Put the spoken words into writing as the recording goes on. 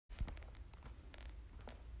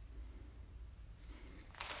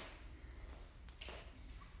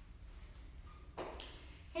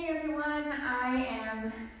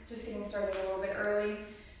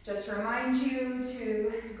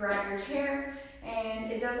to grab your chair,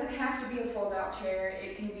 and it doesn't have to be a fold-out chair.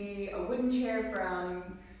 It can be a wooden chair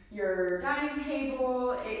from your dining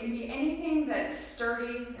table. It can be anything that's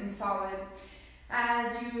sturdy and solid.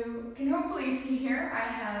 As you can hopefully see here, I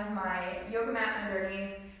have my yoga mat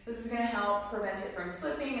underneath. This is going to help prevent it from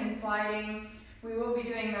slipping and sliding. We will be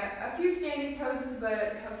doing a few standing poses,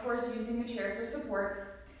 but of course using the chair for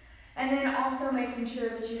support. And then also making sure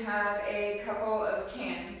that you have a couple of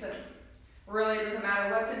cans. It really doesn't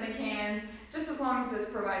matter what's in the cans, just as long as it's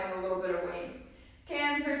providing a little bit of weight.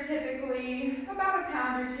 Cans are typically about a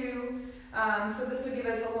pound or two, so this would give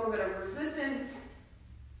us a little bit of resistance.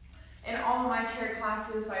 In all of my chair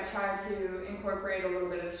classes, I try to incorporate a little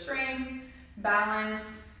bit of strength,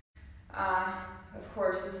 balance. Of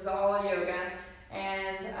course, this is all yoga,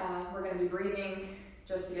 and we're going to be breathing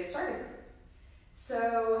just to get started.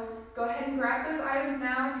 So go ahead and grab those items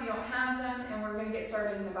now if you don't have them, and we're going to get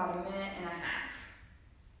started in about a minute and a half.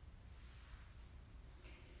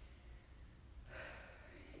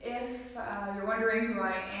 If you're wondering who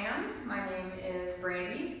I am, my name is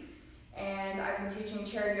Brandi, and I've been teaching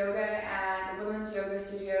chair yoga at the Woodlands Yoga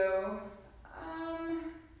Studio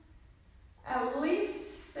at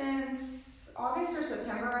least since August or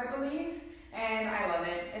September, I believe, and I love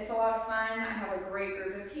it. It's a lot of fun. I have a great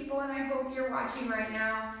group of people, and I hope you're watching right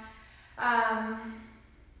now.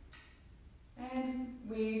 And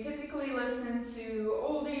we typically listen to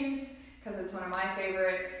oldies because it's one of my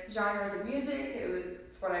favorite genres of music.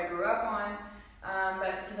 It's what I grew up on.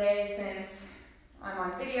 But today, since I'm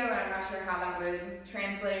on video and I'm not sure how that would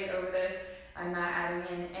translate over this, I'm not adding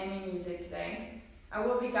in any music today. I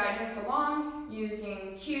will be guiding us along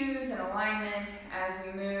using cues and alignment as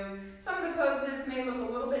we move. Some of the poses may look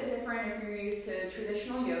a little bit different if you're used to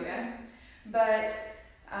traditional yoga, but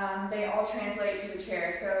they all translate to the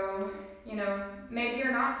chair. So, you know, maybe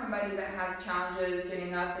you're not somebody that has challenges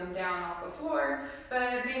getting up and down off the floor,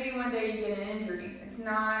 but maybe one day you get an injury. It's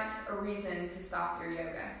not a reason to stop your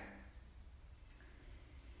yoga.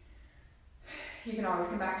 You can always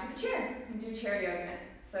come back to the chair and do chair yoga.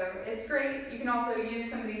 So it's great. You can also use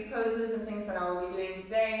some of these poses and things that I will be doing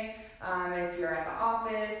today. If you're at the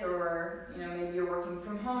office, or maybe you're working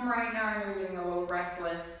from home right now and you're getting a little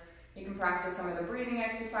restless, you can practice some of the breathing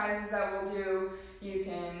exercises that we'll do. You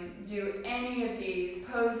can do any of these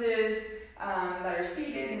poses that are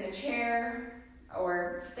seated in the chair,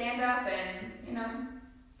 or stand up and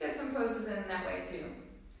get some poses in that way too.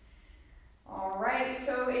 All right,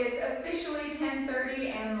 so it's officially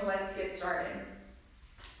 10:30 and let's get started.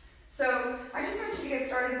 So I just want you to get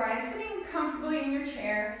started by sitting comfortably in your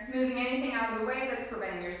chair, moving anything out of the way that's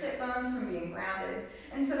preventing your sit bones from being grounded,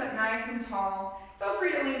 and sit up nice and tall. Feel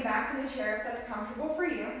free to lean back in the chair if that's comfortable for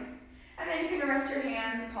you. And then you can rest your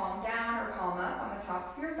hands palm down or palm up on the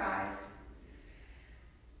tops of your thighs.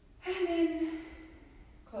 And then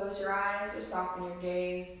close your eyes or soften your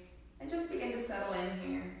gaze and just begin to settle in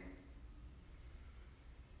here.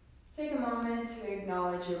 Take a moment to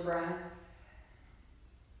acknowledge your breath.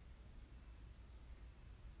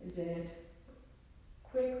 Is it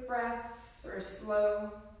quick breaths or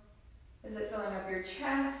slow? Is it filling up your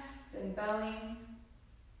chest and belly?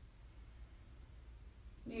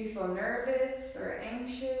 Do you feel nervous or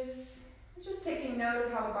anxious? Just taking note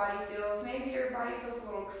of how the body feels. Maybe your body feels a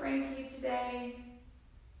little cranky today,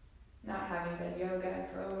 not having done yoga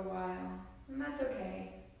for a little while, and that's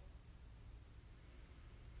okay.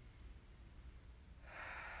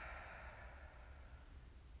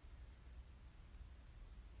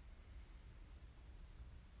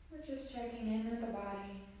 We're just checking in with the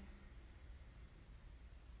body.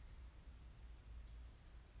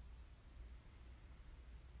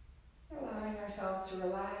 Allowing ourselves to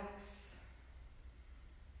relax,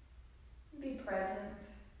 be present,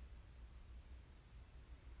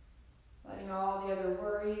 letting all the other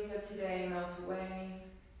worries of today melt away,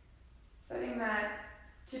 setting that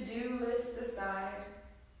to-do list aside.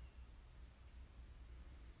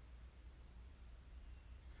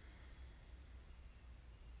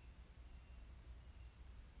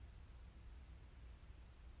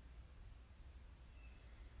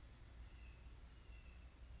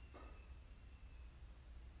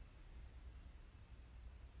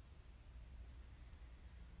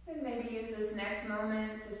 And maybe use this next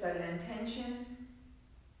moment to set an intention.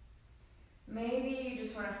 Maybe you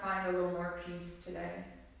just want to find a little more peace today,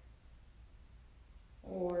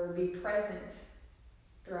 or be present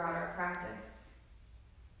throughout our practice,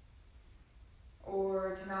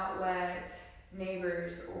 or to not let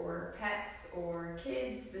neighbors or pets or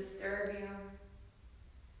kids disturb you.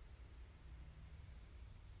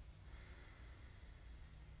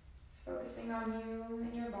 Just focusing on you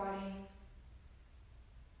and your body.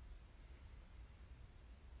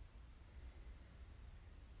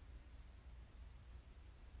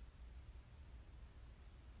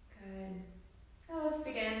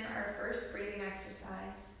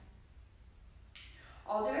 exercise.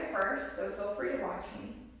 I'll do it first, so feel free to watch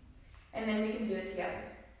me, and then we can do it together.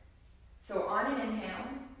 So on an inhale,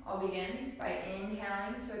 I'll begin by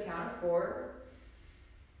inhaling to a count of 4.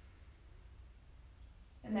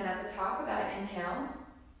 And then at the top of that inhale,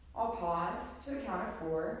 I'll pause to a count of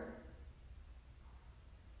 4.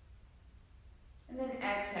 And then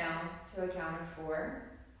exhale to a count of 4.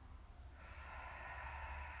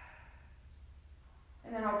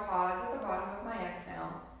 And then I'll pause at the bottom of my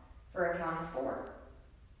exhale for a count of 4.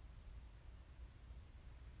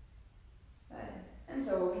 Good. And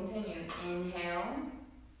so we'll continue. Inhale.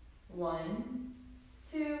 1,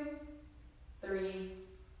 2, 3,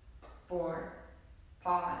 4.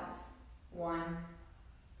 Pause. 1,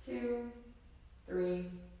 2, 3,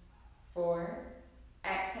 4.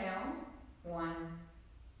 Exhale. 1,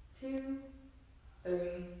 2,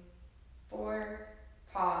 3, 4.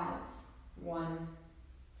 Pause. 1,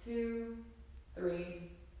 2,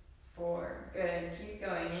 3, 4. Good. Keep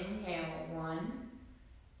going. Inhale. 1,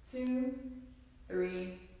 2,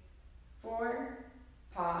 3, 4.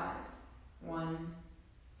 Pause. 1,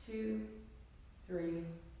 2, 3,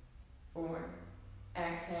 4.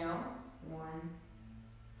 Exhale. 1,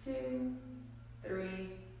 2, 3,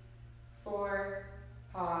 4.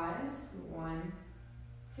 Pause. 1,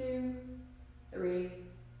 2, 3,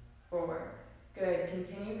 4. Good.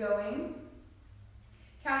 Continue going.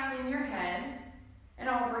 Counting in your head, and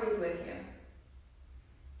I'll breathe with you.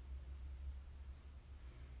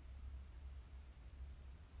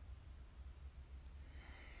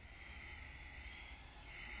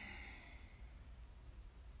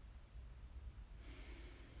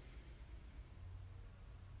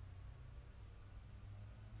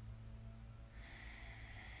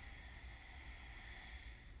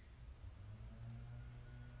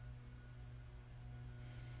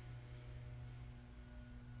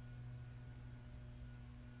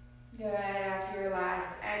 Good. After your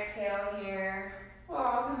last exhale here, we'll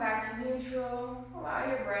all come back to neutral. Allow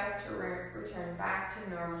your breath to return back to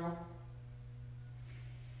normal.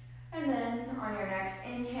 And then on your next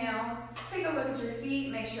inhale, take a look at your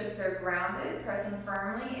feet. Make sure that they're grounded, pressing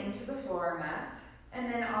firmly into the floor mat.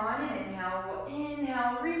 And then on an inhale, we'll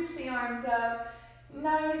inhale, reach the arms up.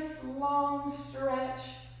 Nice long stretch.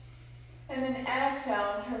 And then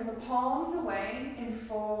exhale, turn the palms away and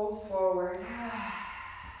fold forward.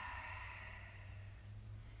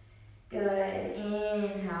 Good.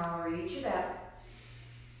 Inhale, reach it up.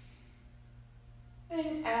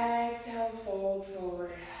 And exhale, fold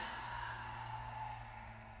forward.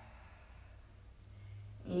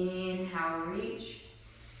 Inhale, reach.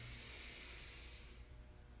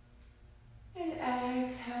 And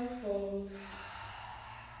exhale, fold.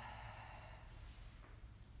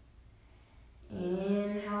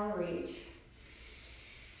 Inhale, reach.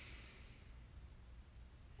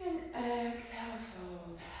 And exhale,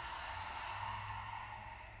 fold.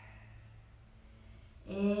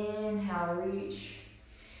 Inhale, reach.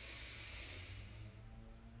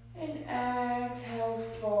 And exhale,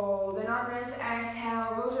 fold. And on this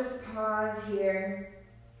exhale, we'll just pause here.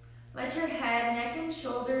 Let your head, neck, and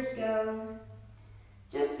shoulders go.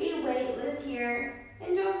 Just be weightless here.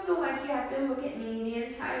 And don't feel like you have to look at me the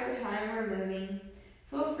entire time we're moving.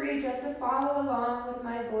 Feel free just to follow along with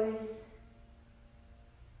my voice.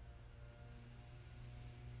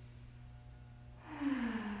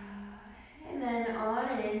 And then on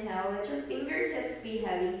an inhale, let your fingertips be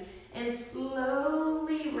heavy and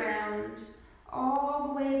slowly round all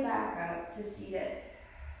the way back up to seated.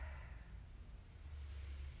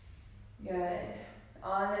 Good.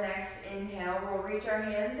 On the next inhale, we'll reach our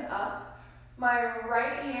hands up. My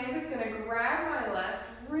right hand is going to grab my left,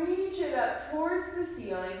 reach it up towards the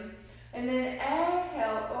ceiling, and then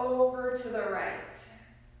exhale over to the right.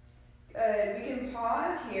 Good. We can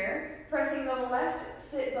pause here, pressing the left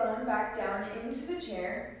sit bone back down into the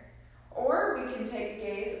chair, or we can take a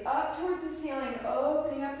gaze up towards the ceiling,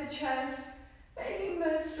 opening up the chest, making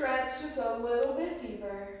the stretch just a little bit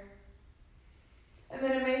deeper. And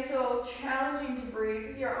then it may feel challenging to breathe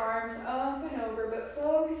with your arms up and over, but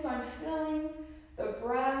focus on filling the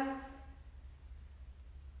breath,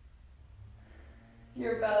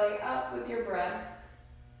 your belly up with your breath.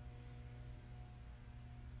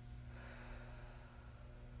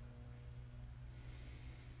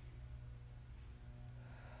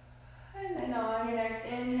 And then on your next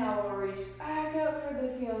inhale, we'll reach back up for the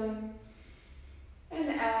ceiling. And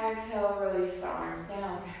exhale, release the arms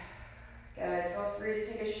down. Good. Feel free to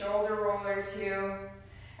take a shoulder roll or two.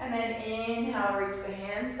 And then inhale, reach the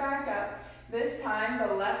hands back up. This time,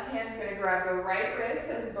 the left hand's going to grab the right wrist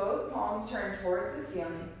as both palms turn towards the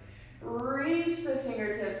ceiling. Reach the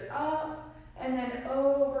fingertips up and then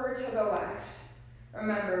over to the left.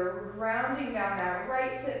 Remember, grounding down that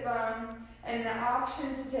right sit bone, and the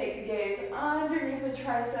option to take the gaze underneath the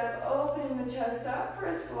tricep, opening the chest up for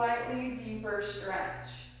a slightly deeper stretch.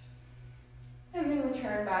 And then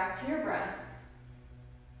return back to your breath.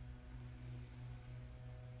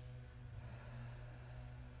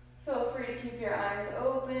 Feel free to keep your eyes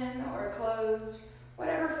open or closed,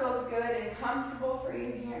 whatever feels good and comfortable for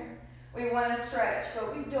you here. We want to stretch,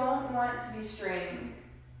 but we don't want to be straining.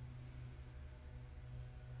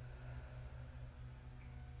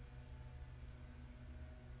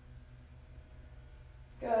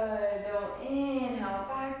 Good. Then inhale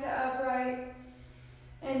back to upright.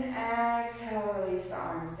 And exhale, release the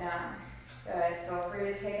arms down. Good. Feel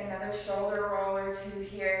free to take another shoulder roll or two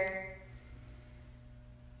here.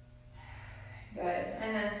 Good.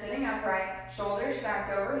 And then sitting upright, shoulders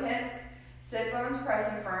stacked over hips, sit bones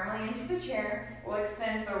pressing firmly into the chair. We'll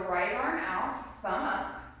extend the right arm out, thumb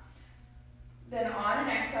up. Then on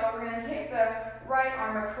an exhale, we're going to take the right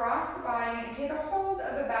arm across the body and take a hold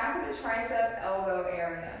of the back of the tricep elbow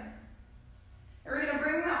area. And we're going to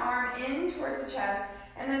bring the arm in towards the chest,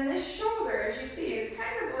 and then this shoulder, as you see, is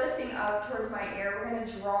kind of lifting up towards my ear. We're going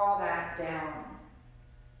to draw that down.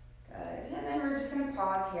 Good. And then we're just going to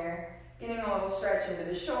pause here, getting a little stretch into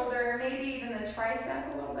the shoulder, maybe even the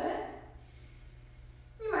tricep a little bit.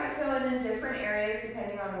 You might feel it in different areas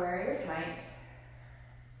depending on where you're tight.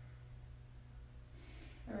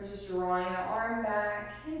 And we're just drawing the arm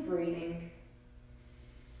back and breathing.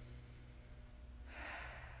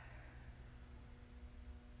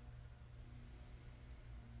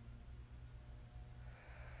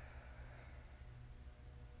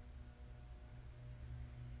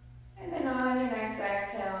 And then on your next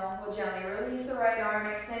exhale, we'll gently release the right arm,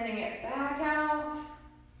 extending it back out,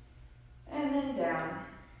 and then down.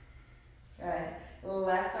 Good.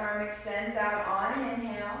 Left arm extends out on an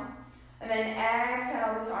inhale. And then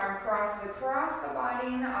exhale, this arm crosses across the body,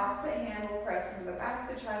 and the opposite hand will press into the back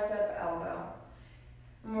of the tricep elbow.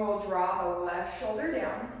 And we'll draw the left shoulder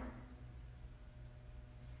down.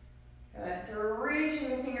 Good. So we're reaching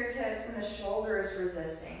the fingertips, and the shoulder is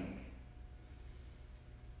resisting.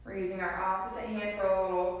 We're using our opposite hand for a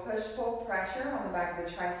little push-pull pressure on the back of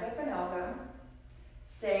the tricep and elbow.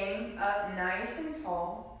 Staying up nice and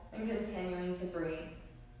tall and continuing to breathe.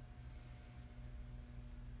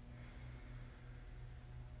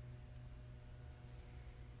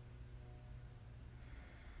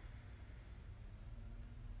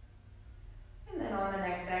 And then on the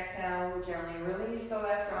next exhale, we'll gently release the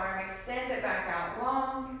left arm, extend it back out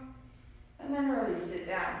long, and then release it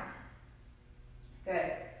down.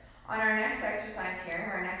 Good. On our next exercise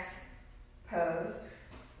here, our next pose,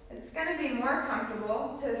 it's going to be more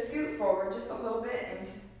comfortable to scoot forward just a little bit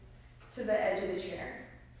into the edge of the chair.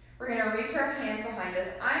 We're going to reach our hands behind us.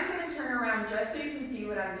 I'm going to turn around just so you can see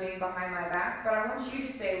what I'm doing behind my back, but I want you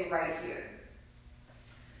to stay right here.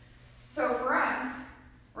 So for us,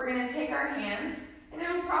 we're going to take our hands, and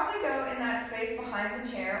it'll probably go in that space behind the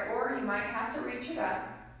chair, or you might have to reach it up.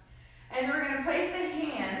 And we're going to place the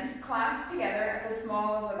hands clasped together at the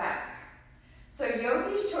small of the back. So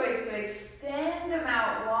yogi's choice to extend them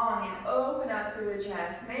out long and open up through the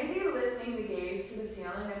chest, maybe lifting the gaze to the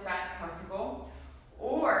ceiling if that's comfortable,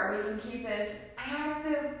 or we can keep this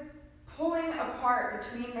active pulling apart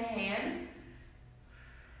between the hands.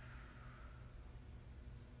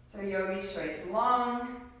 So yogi's choice,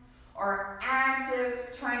 long or active,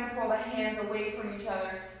 trying to pull the hands away from each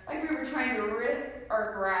other, like we were trying to rip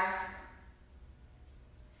or grasp.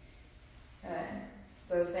 Good.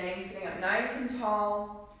 So sitting up nice and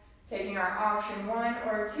tall, taking our option 1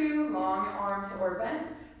 or 2, long arms or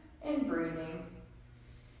bent, and breathing.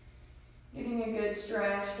 Getting a good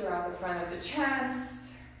stretch throughout the front of the chest.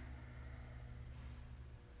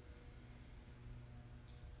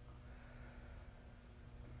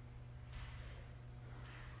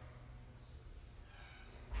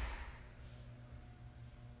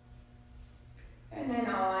 And then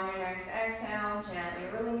on your next exhale,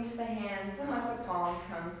 gently release the hands and let the palms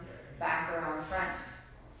come back around front.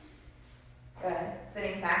 Good.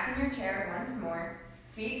 Sitting back in your chair once more.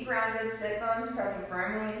 Feet grounded, sit bones pressing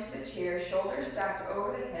firmly into the chair, shoulders stacked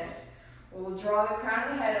over the hips. We'll draw the crown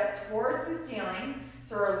of the head up towards the ceiling,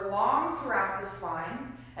 so we're long throughout the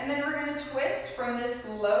spine. And then we're going to twist from this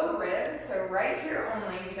low rib, so right here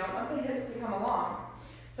only, we don't want the hips to come along.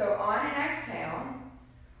 So on an exhale,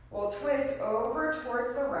 we'll twist over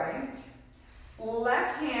towards the right.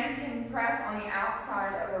 Left hand can press on the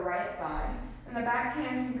outside of the right thigh, and the back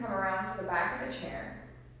hand can come around to the back of the chair.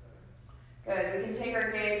 Good. We can take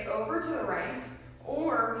our gaze over to the right,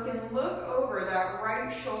 or we can look over that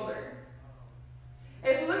right shoulder.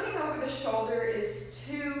 If looking over the shoulder is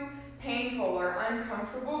too painful or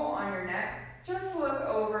uncomfortable on your neck, just look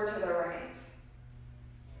over to the right.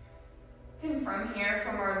 And from here,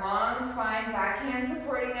 from our long spine, back hand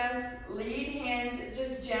supporting us, lead hand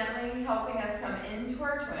just gently helping us come into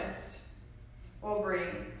our twist. We'll breathe.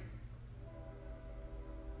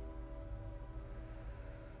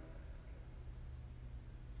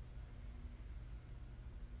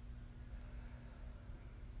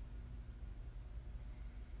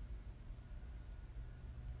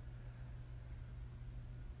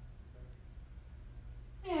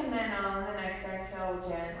 And then on the next exhale,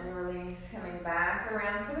 gently release, coming back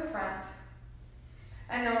around to the front.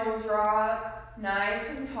 And then we'll draw up nice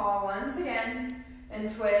and tall once again and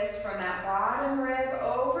twist from that bottom rib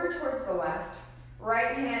over towards the left.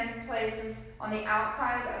 Right hand places on the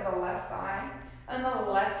outside of the left thigh, and the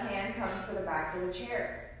left hand comes to the back of the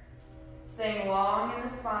chair. Staying long in the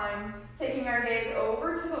spine, taking our gaze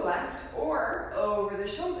over to the left or over the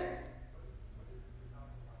shoulder.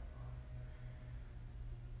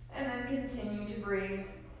 And then continue to breathe.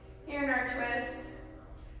 Here in our twist,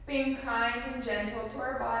 being kind and gentle to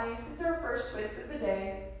our bodies. It's our first twist of the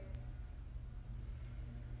day.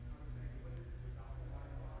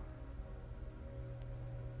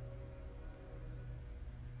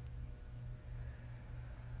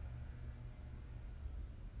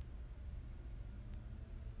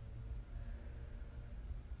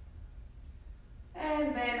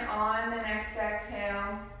 And then on the next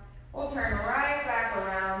exhale, we'll turn right back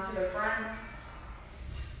around to the front,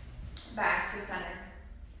 back to center.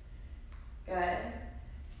 Good.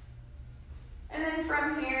 And then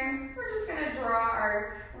from here, we're just going to draw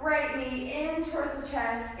our right knee in towards the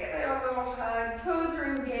chest, give it a little hug, toes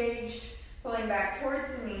are engaged, pulling back towards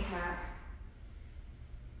the kneecap.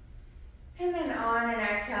 And then on an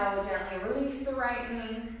exhale, we'll gently release the right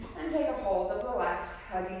knee and take a hold of the left,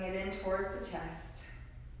 hugging it in towards the chest.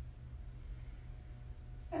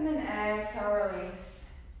 And then exhale, release.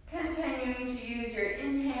 Continuing to use your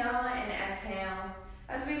inhale and exhale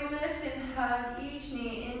as we lift and hug each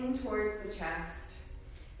knee in towards the chest.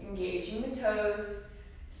 Engaging the toes,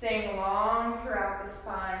 staying long throughout the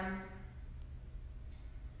spine.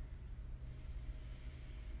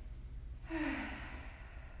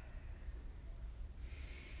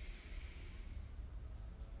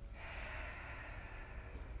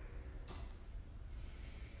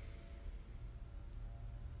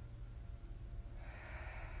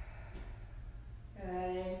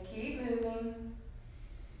 Keep moving.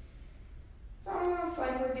 It's almost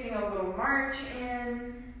like we're getting a little march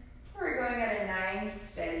in. We're going at a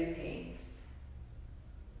nice, steady pace.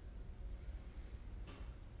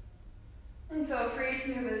 And feel free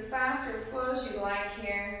to move as fast or as slow as you like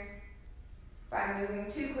here. If I'm moving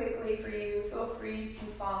too quickly for you, feel free to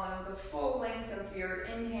follow the full length of your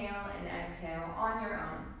inhale and exhale on your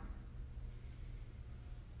own.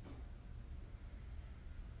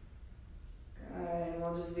 Good, and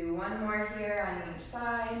we'll just do one more here on each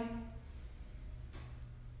side.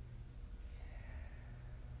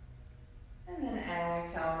 And then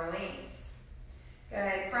exhale, release.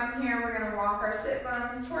 Good, from here we're going to walk our sit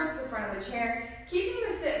bones towards the front of the chair, keeping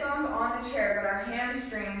the sit bones on the chair, but our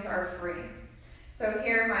hamstrings are free. So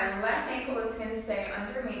here my left ankle is going to stay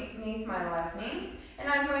underneath my left knee, and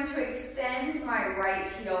I'm going to extend my right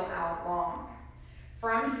heel out long.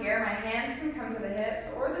 From here, my hands can come to the hips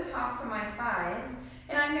or the tops of my thighs,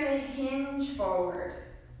 and I'm going to hinge forward.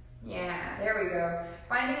 Yeah, there we go.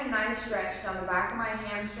 Finding a nice stretch down the back of my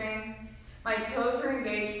hamstring. My toes are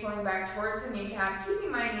engaged, pulling back towards the kneecap,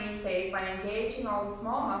 keeping my knee safe by engaging all the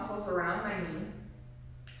small muscles around my knee.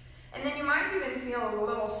 And then you might even feel a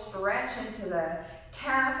little stretch into the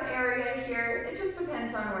calf area here. It just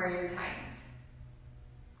depends on where you're tight.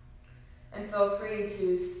 And feel free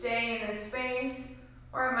to stay in this space,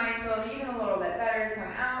 or it might feel even a little bit better to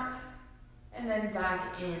come out and then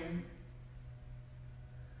back in.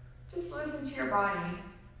 Just listen to your body.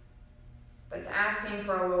 If it's asking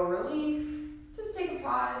for a little relief, just take a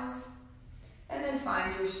pause and then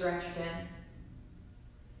find your stretch again.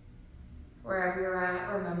 Wherever you're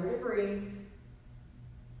at, remember to breathe.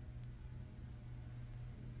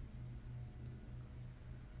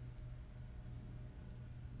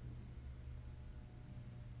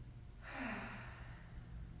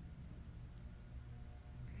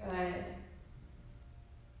 Good.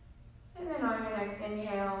 And then on your next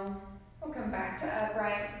inhale, we'll come back to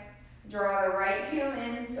upright. Draw the right heel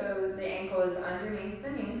in so the ankle is underneath the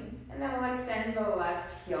knee, and then we'll extend the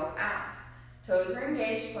left heel out. Toes are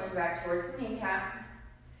engaged, pulling back towards the kneecap.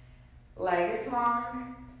 Leg is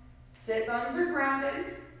long. Sit bones are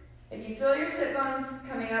grounded. If you feel your sit bones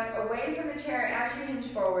coming up away from the chair as you hinge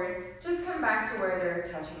forward, just come back to where they're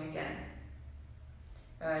touching again.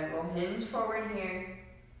 Good, we'll hinge forward here.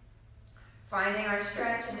 Finding our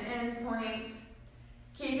stretch and end point.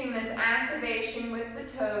 Keeping this activation with the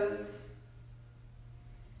toes.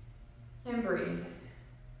 And breathe.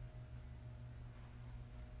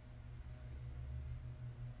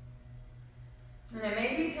 And it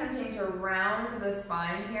may be tempting to round the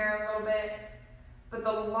spine here a little bit, but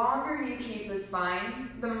the longer you keep the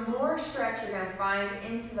spine, the more stretch you're going to find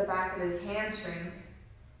into the back of this hamstring.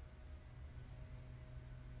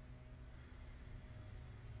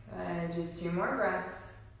 Good, just 2 more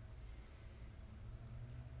breaths.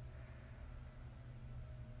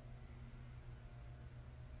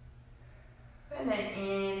 And then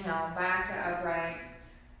inhale, back to upright.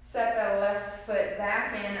 Step that left foot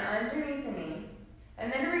back in underneath the knee.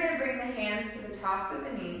 And then we're going to bring the hands to the tops of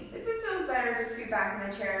the knees. If it feels better to scoot back in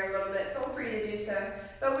the chair a little bit, feel free to do so.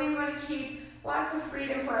 But we want to keep lots of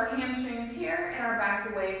freedom for our hamstrings here and our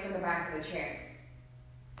back away from the back of the chair.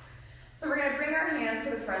 So we're going to bring our hands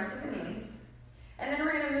to the fronts of the knees. And then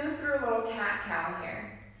we're going to move through a little cat-cow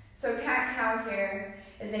here. So cat-cow here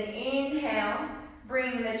is an inhale,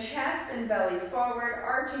 bringing the chest and belly forward,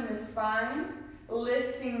 arching the spine,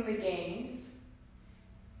 lifting the gaze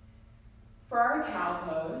for our cow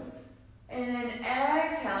pose. And then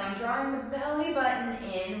exhaling, drawing the belly button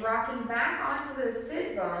in, rocking back onto the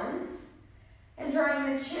sit bones, and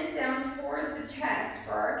drawing the chin down towards the chest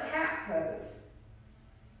for our cat pose.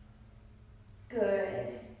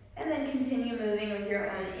 Good. And then continue moving with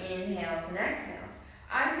your own inhales and exhales.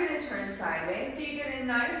 I'm going to turn sideways so you get a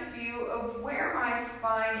nice view of where my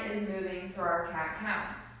spine is moving through our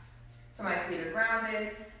cat-cow. So my feet are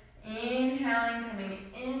grounded. Inhaling, coming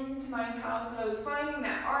into my cow pose, finding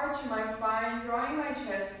that arch in my spine, drawing my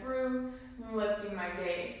chest through, and lifting my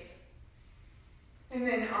gaze. And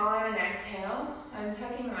then on an exhale, I'm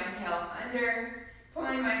tucking my tail under,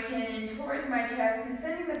 pulling my chin in towards my chest, and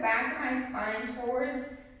sending the back of my spine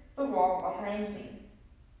towards the wall behind me.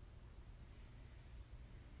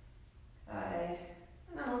 Good.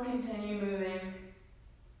 And then we'll continue moving.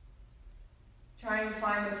 Trying to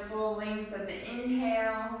find the full length of the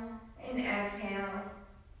inhale and exhale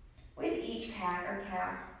with each cat or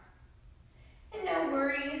cow. And no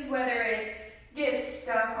worries whether it gets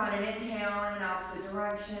stuck on an inhale in an opposite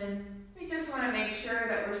direction. We just want to make sure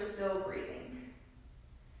that we're still breathing.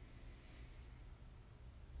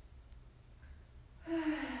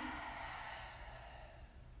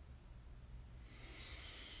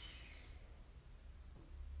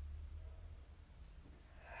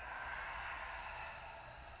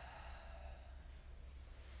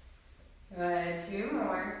 Good, 2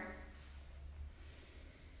 more.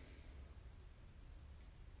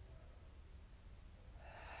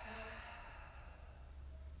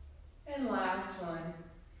 And last one.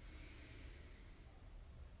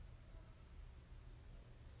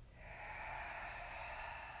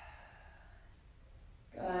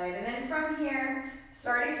 Good, and then from here,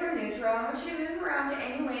 starting from neutral, I want you to move around to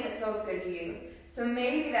any way that feels good to you. So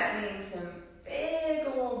maybe that means some big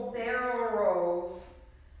old barrel rolls.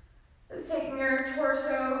 Just taking your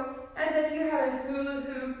torso as if you had a hula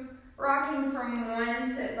hoop, rocking from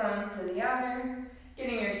one sit bone to the other,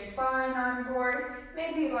 getting your spine on board.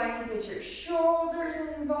 Maybe you'd like to get your shoulders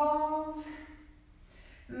involved.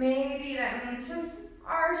 Maybe that means just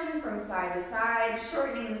arching from side to side,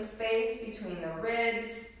 shortening the space between the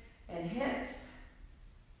ribs and hips.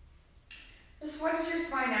 Just what is your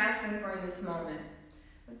spine asking for in this moment?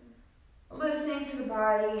 Listening to the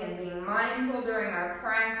body and being mindful during our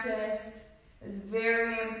practice is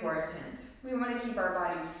very important. We want to keep our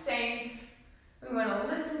bodies safe. We want to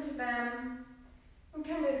listen to them and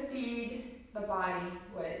kind of feed the body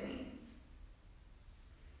what it needs.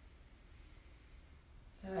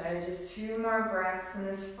 Just 2 more breaths in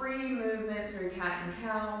this free movement through cat and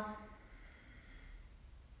cow.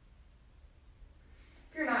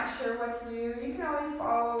 If you're not sure what to do, you can always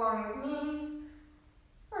follow along with me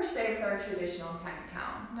or stay with our traditional cat and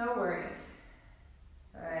cow. No worries.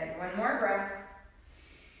 All right, 1 more breath.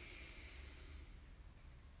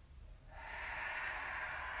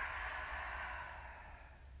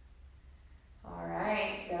 All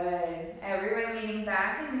right, good. Everyone leaning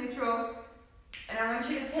back in neutral. And I want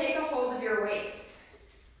you to take a hold of your weights.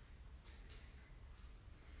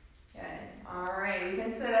 Good. All right, we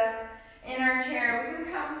can sit up in our chair. We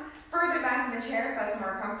can come further back in the chair if that's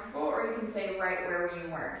more comfortable, or you can stay right where you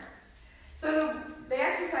were. So the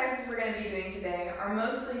exercises we're going to be doing today are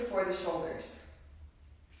mostly for the shoulders.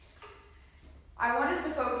 I want us to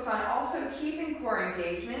focus on also keeping core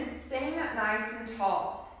engagement, staying up nice and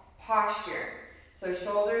tall. Posture. So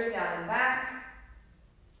shoulders down and back,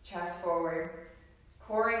 chest forward,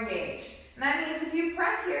 core engaged. And that means if you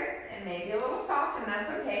press here, it may be a little soft, and that's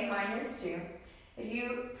okay, mine is too. If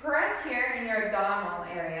you press here in your abdominal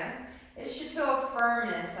area, it should feel a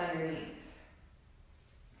firmness underneath.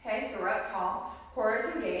 Okay, so we're up tall, core is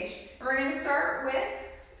engaged, and we're going to start with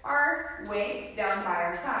our weights down by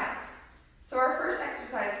our sides. So our first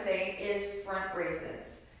exercise today is front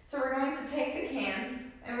raises. So we're going to take the cans,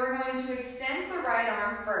 and we're going to extend the right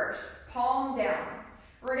arm first, palm down.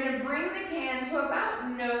 We're going to bring the can to about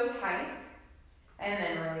nose height, and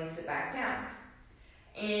then release it back down.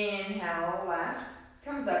 Inhale, left,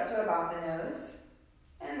 comes up to about the nose,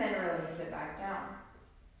 and then release it back down.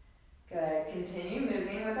 Good, continue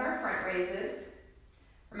moving with our front raises.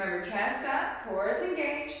 Remember, chest up, core is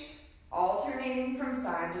engaged, alternating from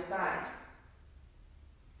side to side.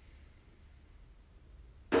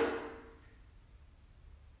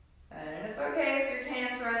 And it's okay if your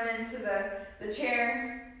cans run into the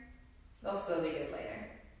chair, they'll still be good later.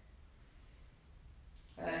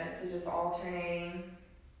 Good, so just alternating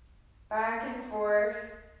back and forth,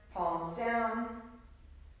 palms down,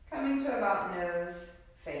 coming to about nose,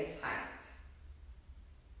 face height.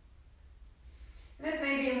 And if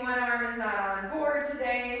maybe one arm is not on board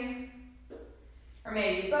today, or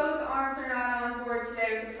maybe both arms are not on board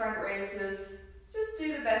today with the front raises, just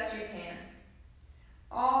do the best you can.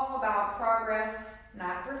 All about progress,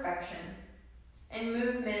 not perfection, and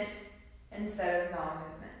movement instead of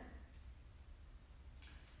non-movement.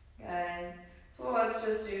 Good. So let's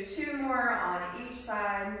just do 2 more on each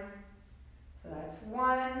side. So that's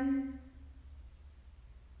 1,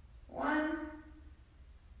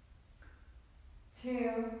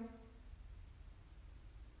 2,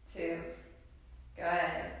 2. Good.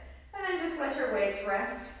 And then just let your weights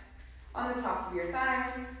rest on the tops of your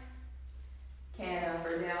thighs. Can up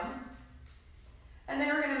or down. And then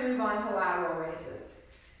we're going to move on to lateral raises.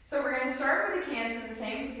 So we're going to start with the cans in the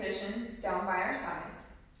same position, down by our sides.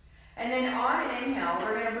 And then on inhale,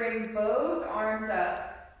 we're going to bring both arms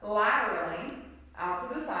up laterally, out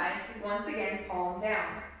to the sides. Once again, palm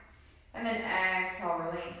down. And then exhale,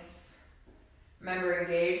 release. Remember,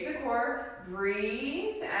 engage the core.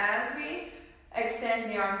 Breathe as we extend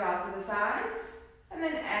the arms out to the sides. And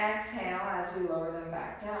then exhale as we lower them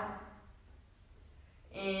back down.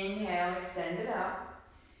 Inhale, extend it out.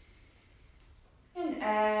 And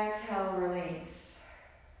exhale, release.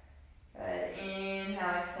 Good.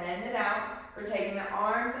 Inhale, extend it out. We're taking the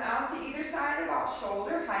arms out to either side about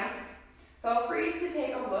shoulder height. Feel free to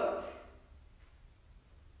take a look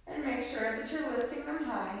and make sure that you're lifting them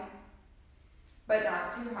high, but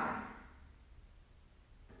not too high.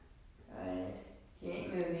 Good.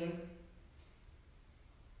 Keep moving.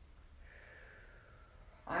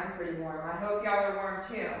 I'm pretty warm. I hope y'all are warm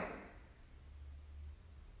too.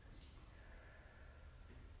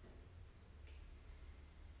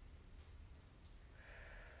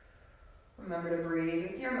 Remember to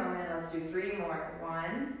breathe with your moment. Let's do 3 more.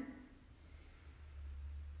 1,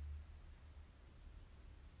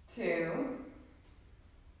 2,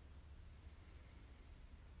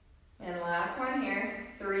 and last one here.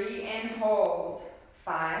 3 and hold.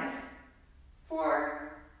 5,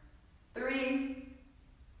 4, 3,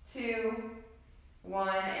 2,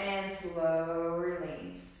 1, and slow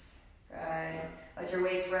release. Good. Let your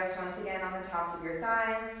weights rest once again on the tops of your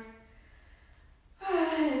thighs.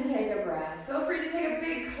 And take a breath. Feel free to take a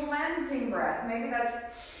big cleansing breath. Maybe that's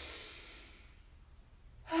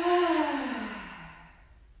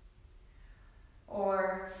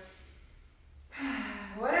or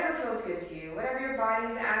whatever feels good to you. Whatever your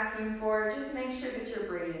body's asking for, just make sure that you're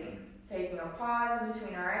breathing. Taking a pause in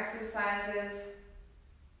between our exercises.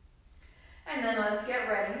 And then let's get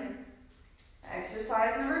ready.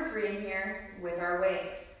 Exercise number 3 here with our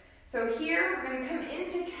weights. So here we're going to come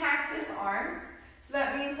into cactus arms. So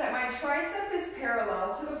that means that my tricep is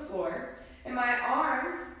parallel to the floor, and my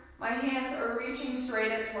arms, my hands are reaching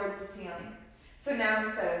straight up towards the ceiling. So now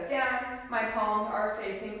instead of down, my palms are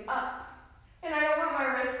facing up. And I don't want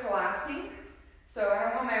my wrists collapsing. So I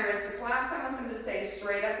don't want my wrists to collapse. I want them to stay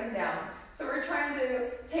straight up and down. So we're trying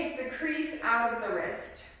to take the crease out of the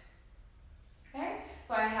wrist. Okay?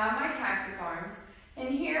 So I have my cactus arms. And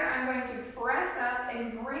here I'm going to press up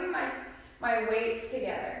and bring my weights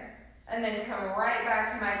together. And then come right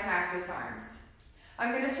back to my cactus arms.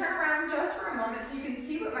 I'm going to turn around just for a moment so you can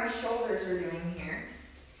see what my shoulders are doing here.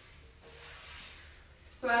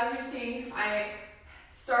 So as you see, I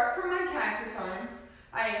start from my cactus arms,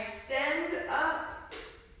 I extend up,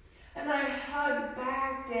 and then I hug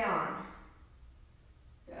back down.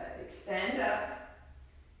 Good. Extend up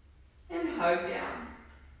and hug down.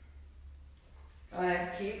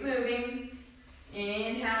 But keep moving.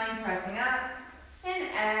 Inhaling, pressing up. And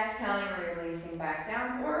exhaling, releasing back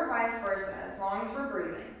down, or vice versa, as long as we're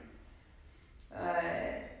breathing.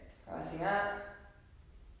 Good. Pressing up.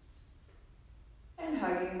 And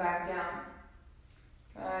hugging back down.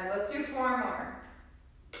 Good. Let's do 4 more.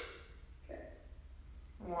 Good.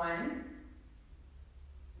 1.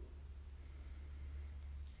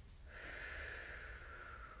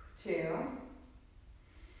 2.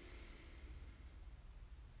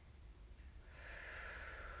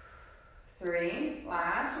 3.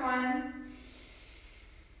 Last one.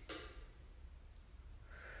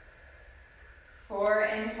 4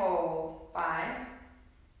 and hold. 5,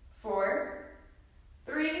 4,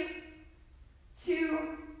 3,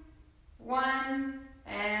 2, 1,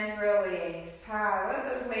 and release. Let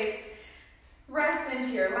those weights rest into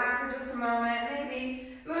your lap for just a moment. Maybe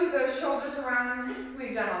move those shoulders around.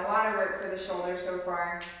 We've done a lot of work for the shoulders so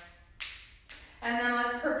far. And then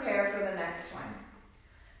let's prepare for the next one.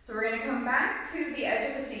 So we're going to come back to the edge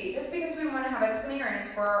of the seat just because we want to have a clearance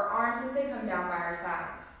for our arms as they come down by our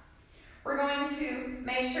sides. We're going to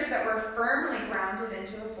make sure that we're firmly grounded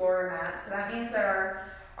into the floor or mat. So that means that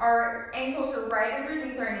our ankles are right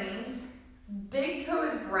underneath our knees. Big toe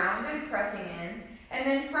is grounded, pressing in. And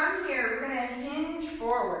then from here, we're going to hinge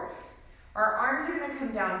forward. Our arms are going to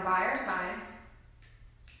come down by our sides.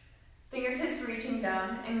 Fingertips reaching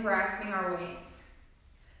down and grasping our weights.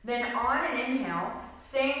 Then on an inhale,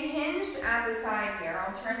 staying hinged at the side here.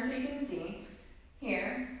 I'll turn so you can see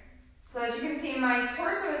here. So as you can see, my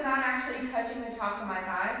torso is not actually touching the tops of my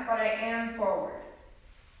thighs, but I am forward.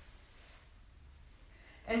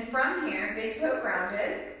 And from here, big toe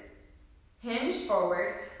grounded, hinged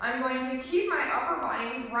forward. I'm going to keep my upper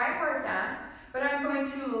body right where it's at, but I'm going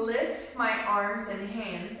to lift my arms and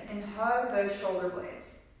hands and hug those shoulder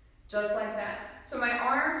blades, just like that. So my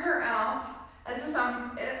arms are out as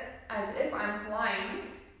if I'm flying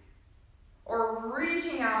or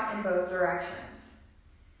reaching out in both directions.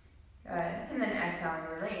 Good. And then exhaling,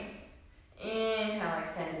 release. Inhale,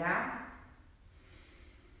 extend it out.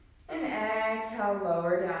 And exhale,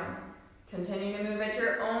 lower down. Continue to move at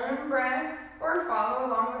your own breath or follow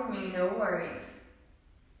along with me, no worries.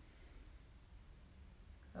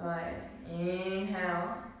 Good.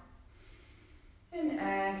 Inhale. And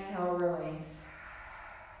exhale, release.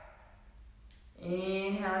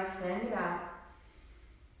 Inhale, extend it out.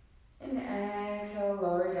 And exhale,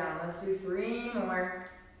 lower down. Let's do 3 more.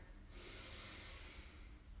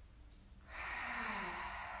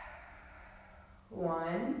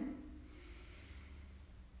 1,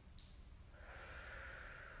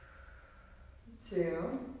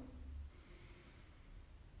 2,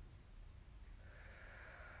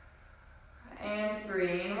 and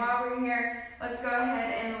 3. And while we're here, let's go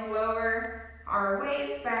ahead and lower our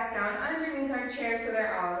weights back down underneath our chair so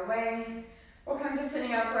they're out of the way. We'll come to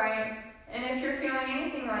sitting upright. And if you're feeling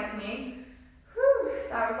anything like me,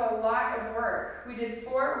 that was a lot of work. We did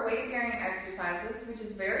 4 weight-bearing exercises, which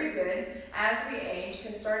is very good as we age,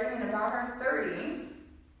 because starting in about our 30s,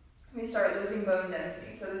 we start losing bone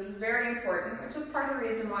density. So this is very important, which is part of the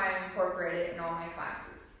reason why I incorporate it in all my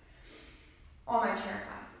classes, all my chair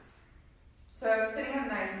classes. So sitting up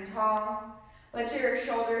nice and tall, let your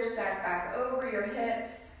shoulders stack back over your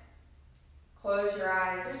hips, close your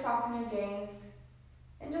eyes or soften your gaze,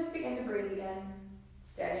 and just begin to breathe again,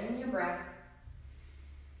 steadying your breath.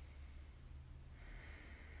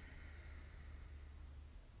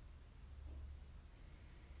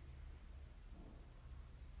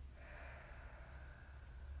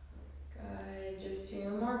 Just 2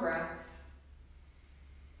 more breaths.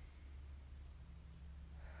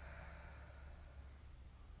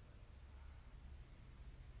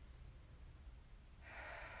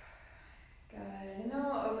 Good. And then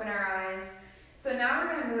we'll open our eyes. So now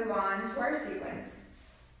we're going to move on to our sequence.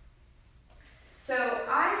 So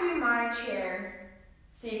I do my chair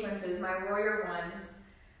sequences, my warrior ones,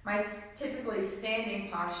 my typically standing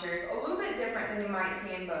postures, a little bit different than you might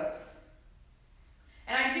see in books.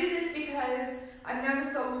 And I do this because I've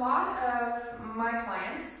noticed a lot of my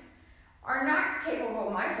clients are not capable,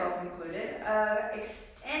 myself included, of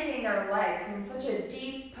extending their legs in such a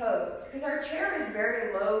deep pose, because our chair is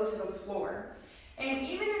very low to the floor. And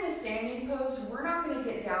even in a standing pose, we're not going to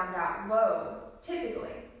get down that low, typically.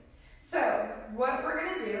 So what we're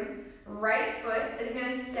going to do, right foot is going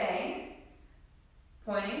to stay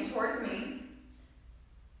pointing towards me,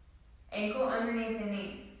 ankle underneath the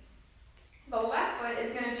knee. The left foot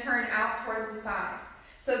is going to turn out towards the side.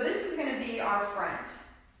 So this is going to be our front.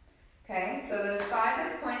 Okay, so the side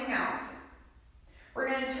that's pointing out. We're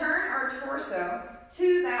going to turn our torso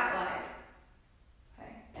to that leg.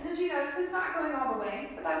 Okay, and as you notice is not going all the way,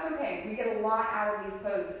 but that's okay. We get a lot out of these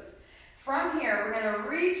poses. From here, we're going to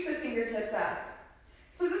reach the fingertips up.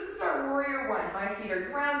 So this is our warrior one. My feet are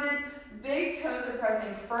grounded, big toes are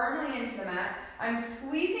pressing firmly into the mat. I'm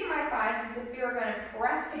squeezing my thighs as if they are going to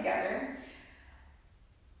press together.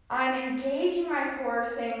 I'm engaging my core,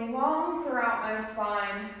 staying long throughout my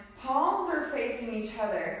spine. Palms are facing each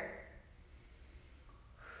other.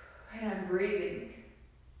 And I'm breathing.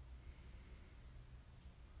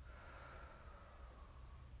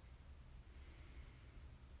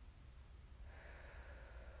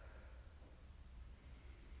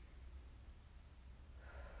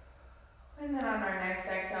 And then on our next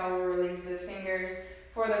exhale, we'll release the fingers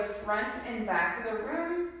for the front and back of the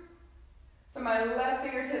room. So my left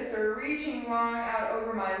fingertips are reaching long out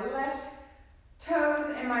over my left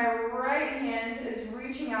toes, and my right hand is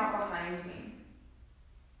reaching out behind me.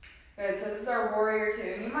 Good, so this is our warrior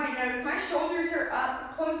two. You might notice my shoulders are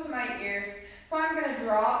up close to my ears, so I'm going to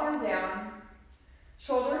draw them down.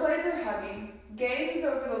 Shoulder blades are hugging. Gaze is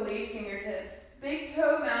over the lead fingertips. Big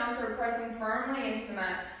toe mounds are pressing firmly into the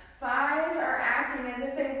mat. Thighs are acting as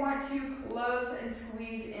if they want to close and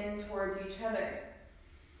squeeze in towards each other.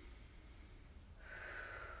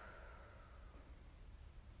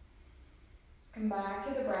 Come back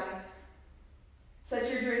to the breath. Set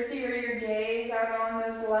your drishti or your gaze out on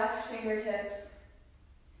those left fingertips.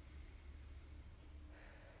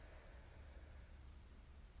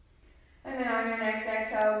 And then on your next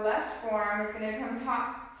exhale, left forearm is going to come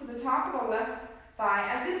to the top of the left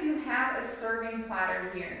thigh as if you have a serving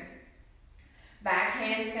platter here. Back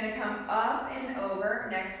hand is going to come up and over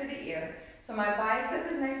next to the ear. So my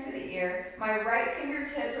bicep is next to the ear. My right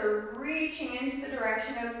fingertips are reaching into the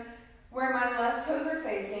direction of where my left toes are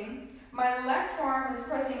facing. My left forearm is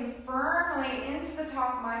pressing firmly into the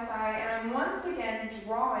top of my thigh, and I'm once again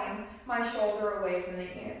drawing my shoulder away from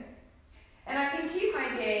the ear. And I can keep my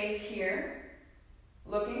gaze here,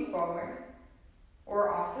 looking forward, or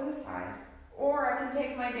off to the side. Or I can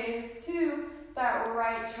take my gaze to that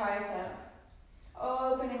right tricep.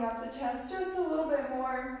 Opening up the chest just a little bit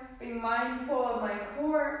more, being mindful of my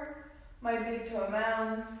core, my big toe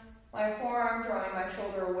mounds, my forearm drawing my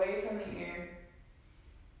shoulder away from the ear.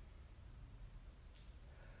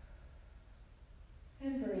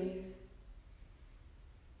 And breathe.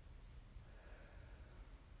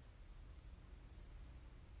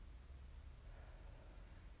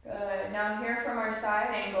 Good. Now here from our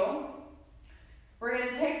side angle, we're going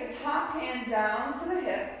to take the top hand down to the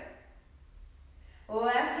hip.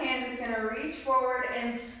 Left hand is going to reach forward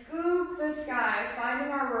and scoop the sky, finding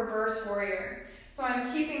our reverse warrior. So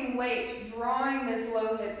I'm keeping weight, drawing this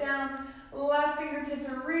low hip down. Left fingertips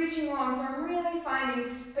are reaching long, so I'm really finding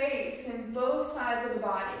space in both sides of the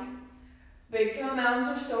body. Big toe mounds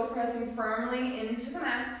are still pressing firmly into the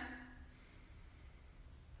mat.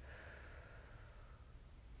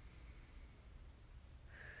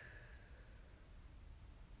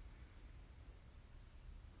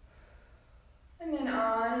 And then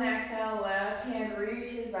on an exhale, left hand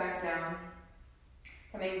reaches back down.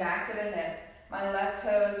 Coming back to the hip. My left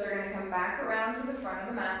toes are going to come back around to the front of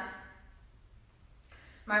the mat.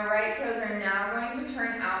 My right toes are now going to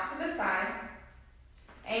turn out to the side.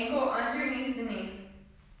 Ankle underneath the knee.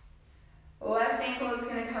 Left ankle is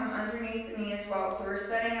going to come underneath the knee as well. So we're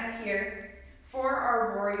setting up here for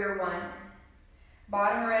our warrior one.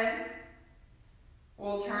 Bottom rib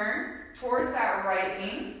will turn towards that right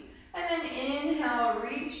knee. And then inhale,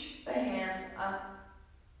 reach the hands up.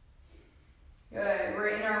 Good. We're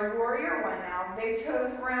in our warrior one now. Big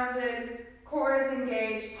toes grounded, core is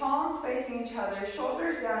engaged, palms facing each other,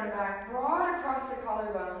 shoulders down and back, broad across the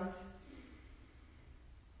collarbones.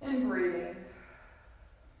 And breathing.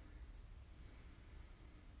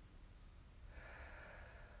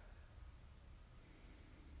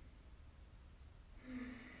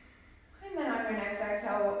 And then on your next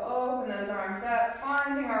exhale, we'll open those arms up,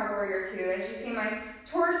 finding our warrior two. As you see, my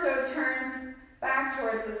torso turns back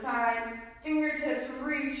towards the side. Fingertips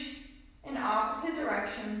reach in opposite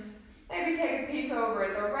directions. Maybe take a peek over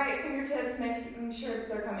at the right fingertips, making sure that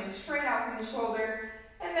they're coming straight out from the shoulder.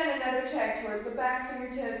 And then another check towards the back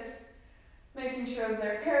fingertips, making sure that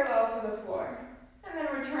they're parallel to the floor. And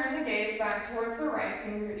then return the gaze back towards the right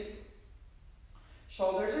fingers.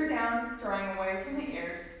 Shoulders are down, drawing away from the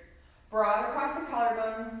ears. Broad across the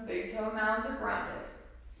collarbones, big toe mounds are grounded.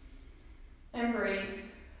 And breathe.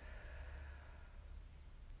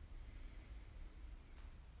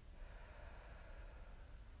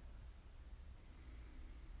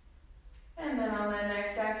 And then on the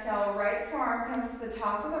next exhale, right forearm comes to the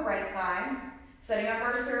top of the right thigh, setting up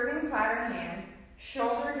our serving platter hand.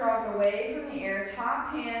 Shoulder draws away from the ear,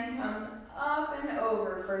 top hand comes up and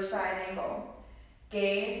over for side angle.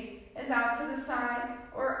 Gaze is out to the side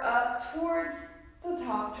or up towards the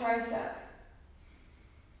top tricep.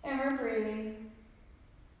 And we're breathing.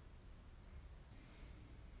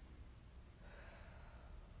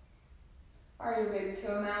 Are your big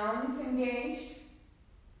toe mounds engaged?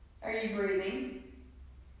 Are you breathing?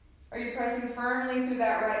 Are you pressing firmly through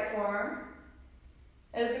that right forearm?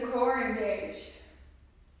 Is the core engaged?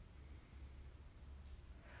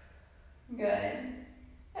 Good.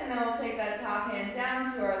 And then we'll take that top hand down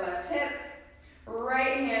to our left hip.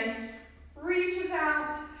 Right hand reaches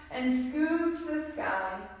out and scoops the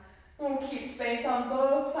sky. We'll keep space on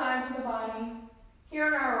both sides of the body. Here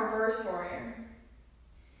in our reverse warrior.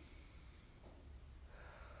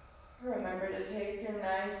 Remember to take your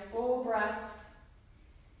nice full breaths.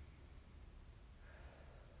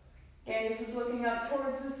 Gaze is looking up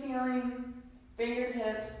towards the ceiling,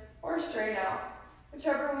 fingertips, or straight out,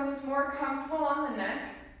 whichever one is more comfortable on the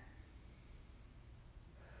neck.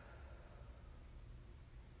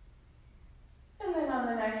 And then on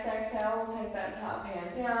the next exhale, we'll take that top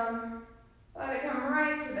hand down, let it come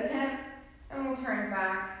right to the hip, and we'll turn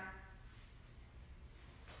back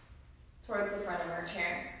towards the front of our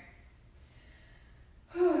chair.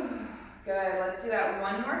 Good, let's do that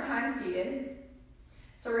one more time seated.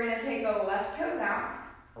 So we're gonna take the left toes out,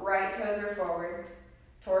 right toes are forward.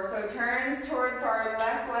 Torso turns towards our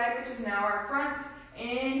left leg, which is now our front.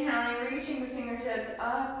 Inhaling, reaching the fingertips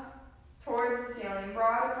up towards the ceiling,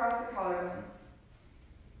 broad across the collarbones.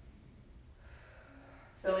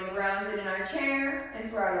 Feeling rounded in our chair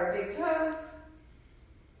and throughout our big toes.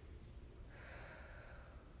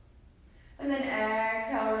 And then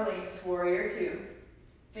exhale, release, warrior two.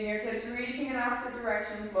 Fingertips reaching in opposite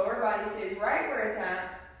directions, lower body stays right where it's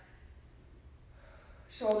at.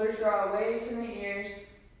 Shoulders draw away from the ears.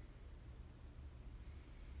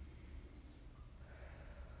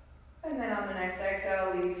 And then on the next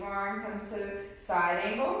exhale, lead forearm comes to side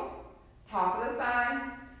angle, top of the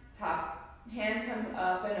thigh, top hand comes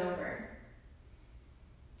up and over.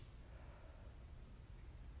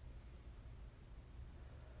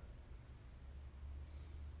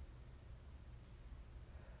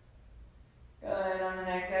 Good, on the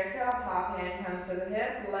next exhale, top hand comes to the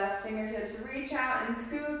hip, left fingertips reach out and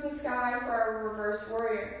scoop the sky for our reverse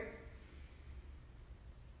warrior.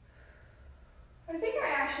 I think I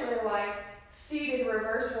actually like seated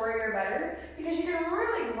reverse warrior better because you can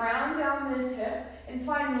really round down this hip and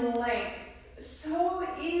find length so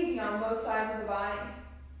easy on both sides of the body.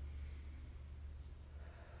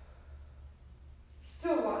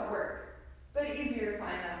 Still a lot of work, but easier to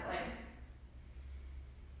find that length.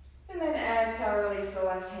 And then exhale, release the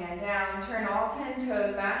left hand down. Turn all 10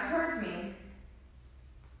 toes back towards me.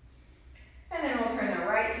 And then we'll turn the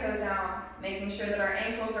right toes out, making sure that our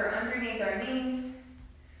ankles are underneath our knees.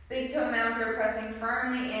 Big toe mounds are pressing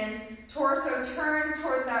firmly in. Torso turns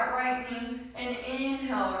towards that right knee. And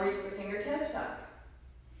inhale, reach the fingertips up.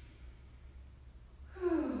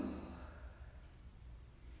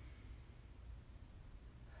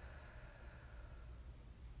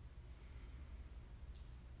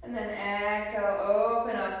 And then exhale,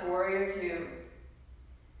 open up, warrior two.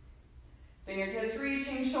 Fingertips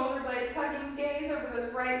reaching, shoulder blades hugging, gaze over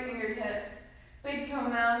those right fingertips. Big toe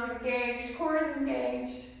mounds engaged, core is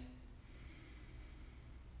engaged.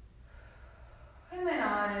 And then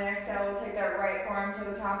on an exhale, we'll take that right forearm to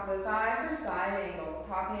the top of the thigh for side angle.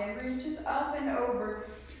 Top hand reaches up and over.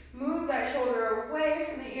 Move that shoulder away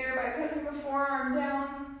from the ear by pressing the forearm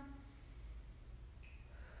down.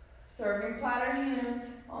 Serving platter hand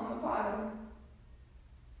on the bottom.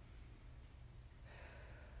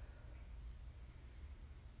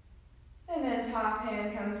 And then top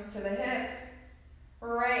hand comes to the hip.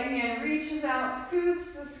 Right hand reaches out,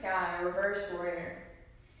 scoops the sky, reverse warrior.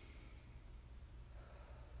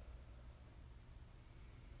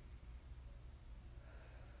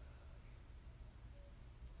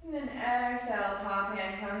 And then exhale, top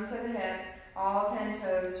hand comes to the hip. All 10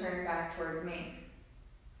 toes turn back towards me.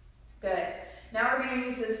 Good. Now we're going to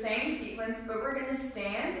use the same sequence, but we're going to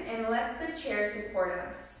stand and let the chair support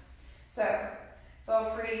us. So,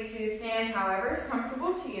 feel free to stand however is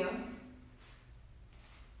comfortable to you.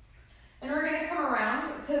 And we're going to come around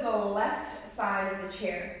to the left side of the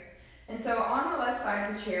chair. And so on the left side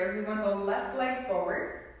of the chair, we want the left leg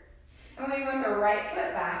forward, and we want the right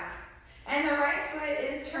foot back. And the right foot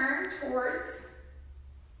is turned towards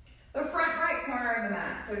the front right corner of the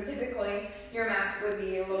mat. So typically your mat would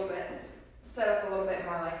be a little bit set up a little bit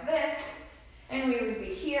more like this. And we would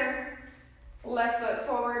be here, left foot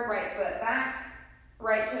forward, right foot back,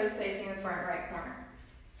 Right toes facing the front right corner.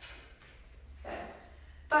 Good.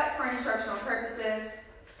 But for instructional purposes,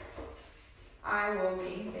 I will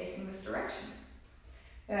be facing this direction.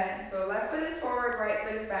 Good. So left foot is forward, right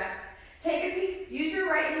foot is back. Take a peek. Use your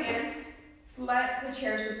right hand. Let the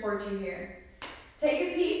chair support you here. Take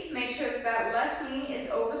a peek. Make sure that that left knee is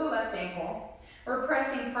over the left ankle. We're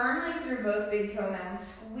pressing firmly through both big toe mounds,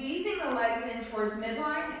 squeezing the legs in towards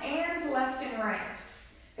midline and left and right.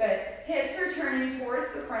 Good. Hips are turning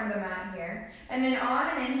towards the front of the mat here. And then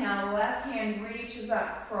on an inhale, left hand reaches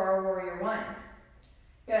up for our warrior one.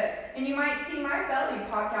 Good. And you might see my belly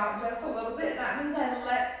pop out just a little bit. That means I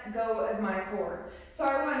let go of my core. So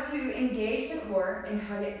I want to engage the core and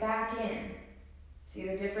hug it back in. See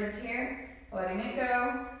the difference here? Letting it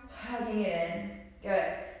go, hugging it in.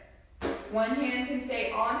 Good. One hand can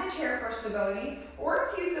stay on the chair for stability, or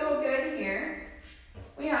if you feel good here,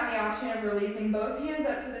 we have the option of releasing both hands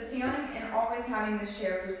up to the ceiling and always having this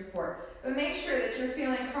chair for support. But make sure that you're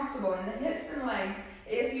feeling comfortable in the hips and legs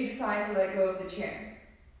if you decide to let go of the chair.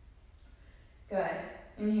 Good.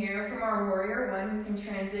 And here from our warrior one, we can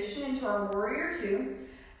transition into our warrior two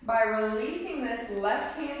by releasing this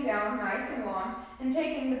left hand down nice and long and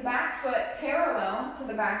taking the back foot parallel to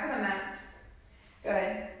the back of the mat.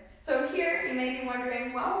 Good. So here you may be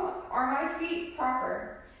wondering, well, are my feet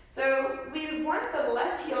proper? So we want the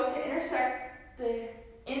left heel to intersect the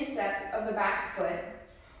instep of the back foot,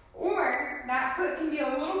 or that foot can be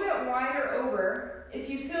a little bit wider over if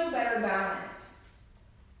you feel better balance.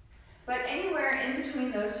 But anywhere in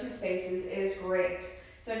between those two spaces is great.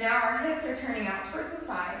 So now our hips are turning out towards the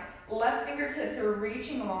side, left fingertips are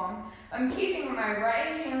reaching along. I'm keeping my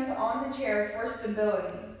right hand on the chair for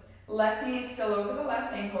stability. Left knee is still over the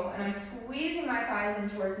left ankle, and I'm squeezing my thighs in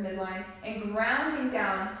towards midline and grounding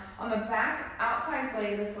down on the back outside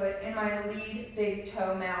blade of the foot in my lead big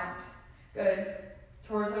toe mount. Good.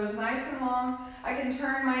 Torso's nice and long. I can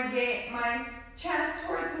turn my chest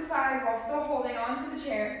towards the side while still holding onto the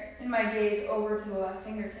chair and my gaze over to the left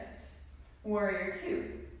fingertips. Warrior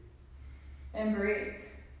two. And breathe.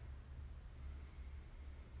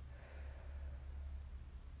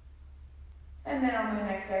 And then on my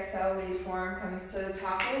next exhale, lead forearm comes to the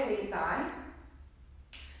top of the lead thigh.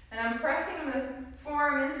 And I'm pressing the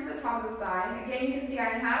forearm into the top of the thigh. Again, you can see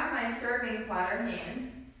I have my serving platter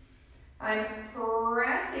hand. I'm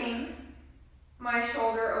pressing my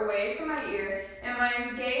shoulder away from my ear, and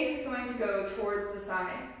my gaze is going to go towards the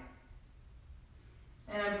side.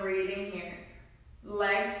 And I'm breathing here.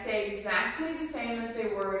 Legs stay exactly the same as they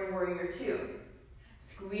were in warrior two.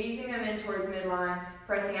 Squeezing them in towards midline,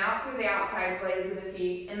 pressing out through the outside blades of the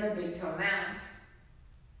feet in the big toe mount.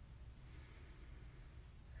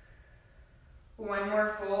 One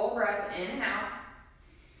more full breath in and out.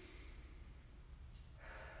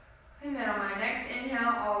 And then on my next inhale,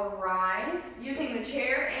 I'll rise, using the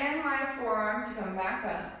chair and my forearm to come back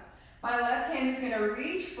up. My left hand is going to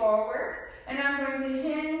reach forward, and I'm going to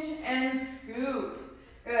hinge and scoop.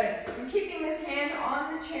 Good. I'm keeping this hand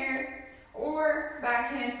on the chair, or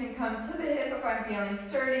back hand can come to the hip if I'm feeling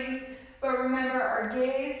sturdy. But remember, our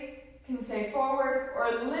gaze can stay forward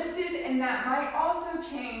or lifted, and that might also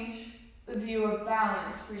change the view of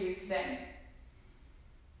balance for you today.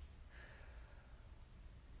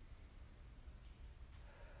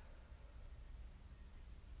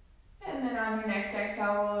 And then on your next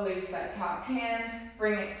exhale, we'll release that top hand,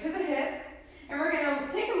 bring it to the hip, and we're going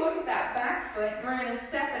to take a look at that back foot, and we're going to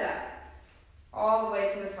step it up all the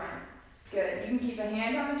way to the front. Good. You can keep a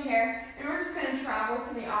hand on the chair, and we're just going to travel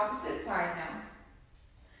to the opposite side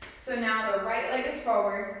now. So now the right leg is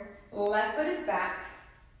forward, left foot is back.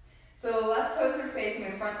 So the left toes are facing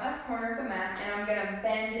the front left corner of the mat, and I'm going to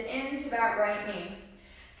bend into that right knee.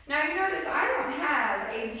 Now you notice I don't have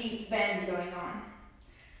a deep bend going on.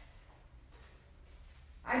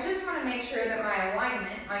 I just want to make sure that my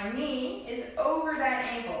alignment, my knee, is over that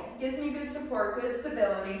ankle. Gives me good support, good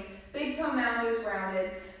stability. Big toe mound is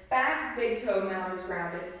rounded. Back big toe mound is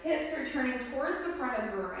rounded. Hips are turning towards the front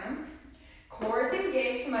of the room. Core is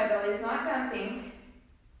engaged so my belly is not dumping.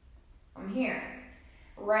 I'm here.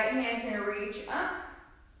 Right hand can reach up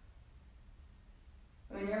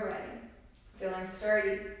when you're ready. Feeling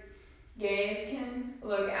sturdy. Gaze can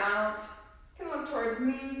look out, can look towards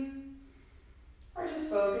me, or just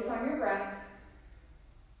focus on your breath.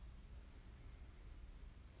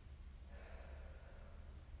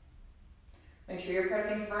 Make sure you're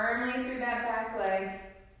pressing firmly through that back leg.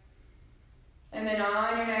 And then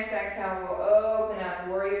on your next exhale, we'll open up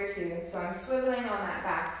warrior two. So I'm swiveling on that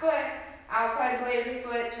back foot. Outside blade of the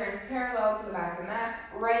foot turns parallel to the back of the mat.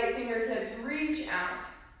 Right fingertips reach out.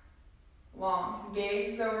 Long.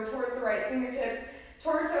 Gaze is over towards the right fingertips.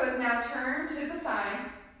 Torso is now turned to the side.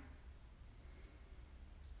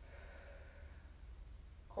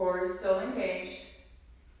 Core is still engaged.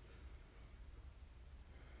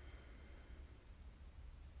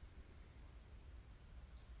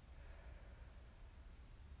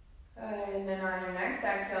 And then on your next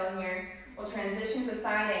exhale here, we'll transition to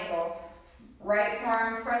side angle. Right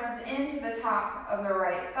forearm presses into the top of the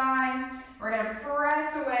right thigh. We're going to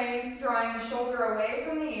press away, drawing the shoulder away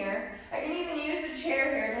from the ear. I can even use the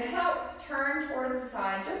chair here to help turn towards the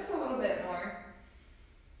side just a little bit more.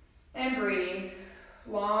 And breathe.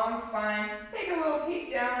 Long spine. Take a little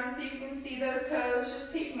peek down and see if you can see those toes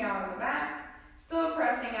just peeking out of the back. Still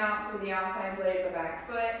pressing out through the outside blade of the back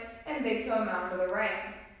foot and big toe mound to the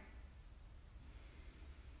right.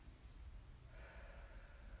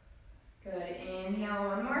 Good. Inhale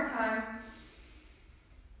one more time.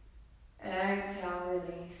 Exhale,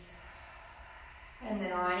 release. And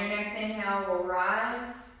then on your next inhale, we'll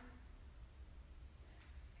rise.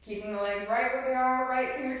 Keeping the legs right where they are,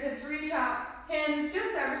 right fingertips reach out. Hinge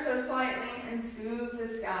just ever so slightly and scoop the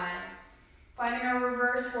sky. Finding our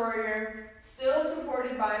reverse warrior, still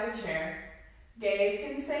supported by the chair. Gaze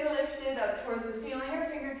can stay lifted up towards the ceiling or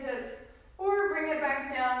fingertips, or bring it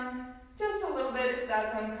back down just a little bit if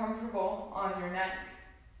that's uncomfortable on your neck.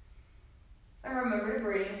 And remember to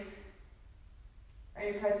breathe. Are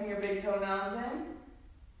you pressing your big toe mounds in?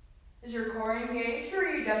 Is your core engaged, or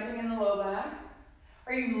are you dumping in the low back?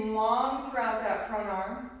 Are you long throughout that front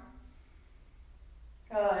arm?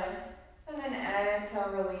 Good. And then exhale,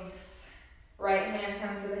 release. Right hand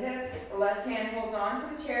comes to the hip, the left hand holds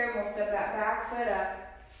onto the chair, and we'll step that back foot up,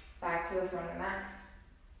 back to the front of the mat.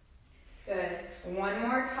 Good. One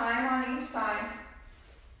more time on each side.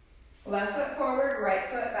 Left foot forward, right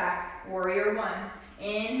foot back. Warrior one.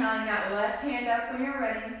 Inhaling that left hand up when you're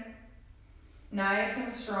ready. Nice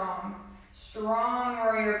and strong. Strong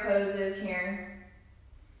warrior poses here.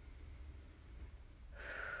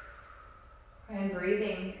 And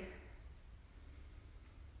breathing.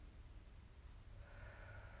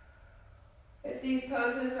 If these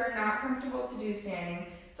poses are not comfortable to do standing,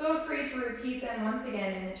 feel free to repeat them once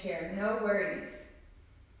again in the chair. No worries.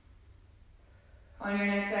 On your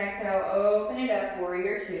next exhale, open it up,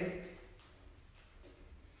 warrior two.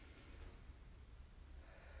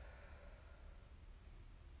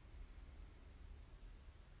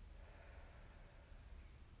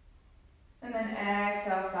 And then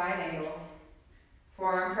exhale, side angle.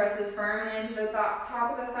 Forearm presses firmly into the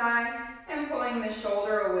top of the thigh and pulling the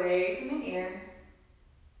shoulder away from the ear.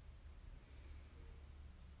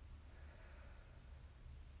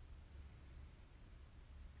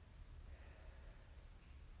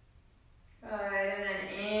 Good, and then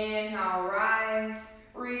inhale, rise.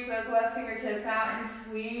 Reach those left fingertips out and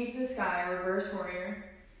sweep the sky, reverse warrior.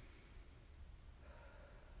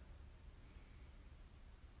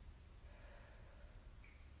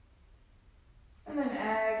 And then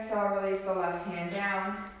exhale, release the left hand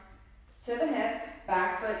down to the hip.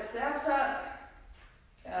 Back foot steps up.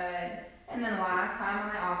 Good. And then last time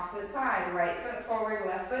on the opposite side. Right foot forward,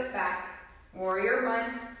 left foot back. Warrior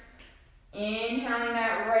one. Inhaling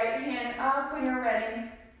that right hand up when you're ready.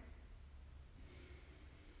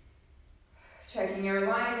 Checking your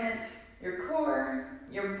alignment, your core,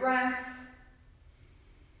 your breath.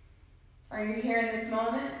 Are you here in this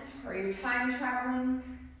moment? Or are you time traveling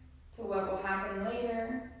to what will happen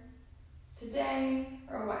later, today,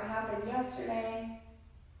 or what happened yesterday?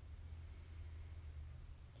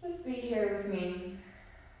 Just be here with me,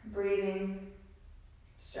 breathing,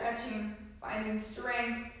 stretching, finding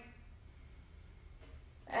strength.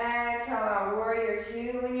 Exhale out, warrior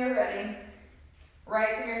two when you're ready.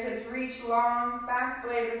 Right fingertips reach long, back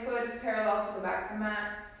blade of the foot is parallel to the back of the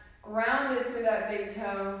mat. Grounded through that big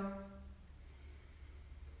toe.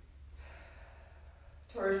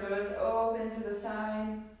 Torso is open to the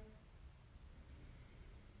side.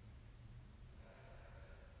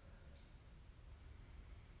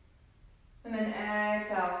 And then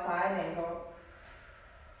exhale, side angle.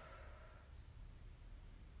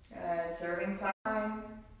 Good, serving side.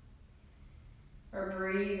 Or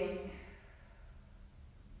breathing.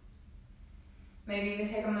 Maybe you can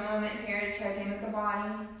take a moment here to check in with the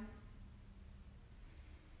body.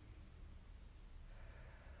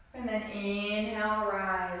 And then inhale,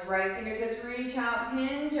 rise. Right fingertips reach out,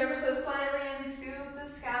 hinge ever so slightly and scoop the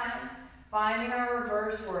sky. Finding our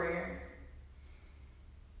reverse warrior.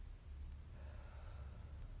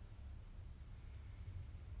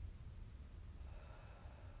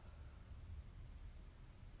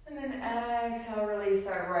 And then exhale, release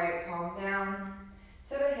that right palm down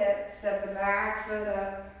to the hip. Step the back foot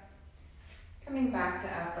up. Coming back to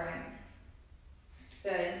upright.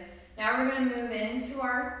 Good. Now we're going to move into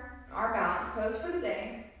our balance pose for the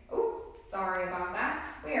day. Oh, sorry about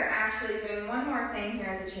that. We are actually doing one more thing here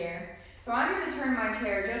at the chair. So I'm going to turn my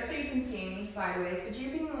chair just so you can see me sideways, but you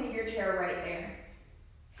can leave your chair right there.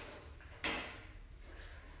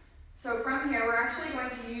 So from here, we're actually going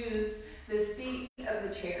to use the seat of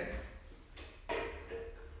the chair.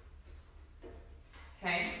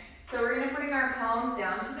 Okay, so we're going to bring our palms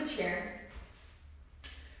down to the chair.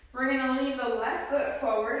 We're going to leave the left foot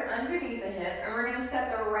forward underneath the hip, and we're going to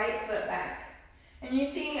step the right foot back. And you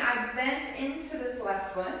see I bent into this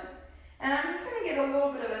left foot, and I'm just going to get a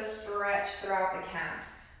little bit of a stretch throughout the calf.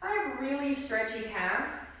 I have really stretchy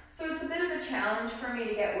calves, so it's a bit of a challenge for me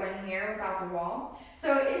to get one here without the wall.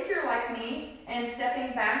 So if you're like me and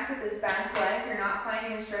stepping back with this back leg, you're not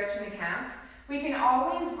finding a stretch in the calf, we can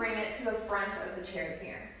always bring it to the front of the chair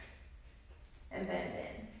here and bend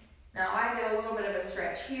in. Now I get a little bit of a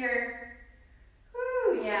stretch here.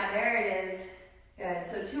 Woo, yeah, there it is. Good,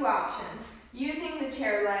 so two options. Using the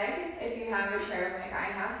chair leg, if you have a chair like I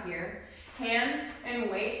have here, hands and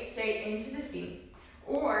weight stay into the seat,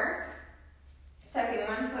 or stepping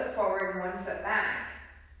one foot forward and one foot back,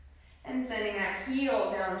 and sending that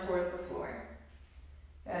heel down towards the floor.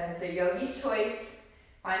 Good, so yogi's choice,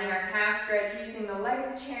 finding our calf stretch using the leg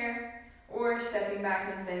of the chair, or stepping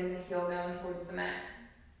back and sending the heel down towards the mat.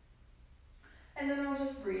 And then we'll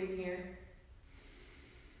just breathe here.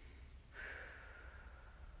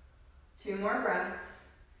 2 more breaths.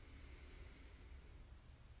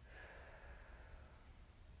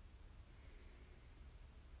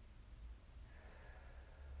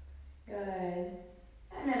 Good.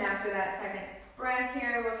 And then after that second breath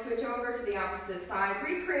here, we'll switch over to the opposite side,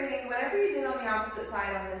 recreating whatever you did on the opposite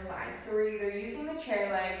side on this side. So we're either using the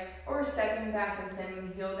chair leg or stepping back and sending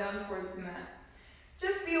the heel down towards the mat.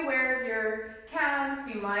 Just be aware of your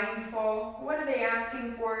calves, be mindful. What are they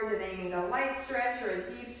asking for? Do they need a light stretch or a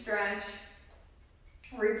deep stretch?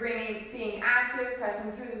 Are we being active,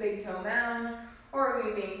 pressing through the big toe mound, or are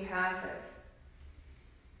we being passive?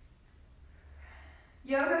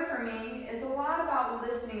 Yoga for me is a lot about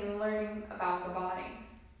listening and learning about the body,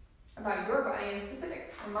 about your body in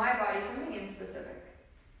specific, or my body for me in specific.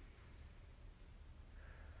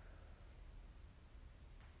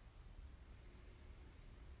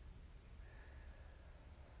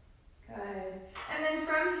 Good. And then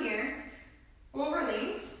from here, we'll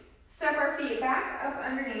release, step our feet back up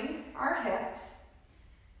underneath our hips.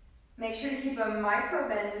 Make sure to keep a micro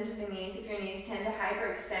bend into the knees if your knees tend to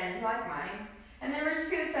hyperextend like mine. And then we're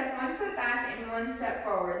just going to step one foot back and one step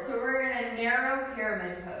forward. So we're in a narrow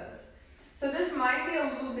pyramid pose. So this might be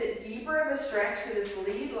a little bit deeper of a stretch for this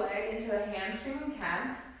lead leg into the hamstring and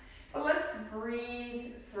calf, but let's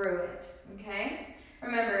breathe through it, okay?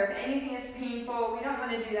 Remember, if anything is painful, we don't want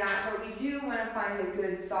to do that, but we do want to find a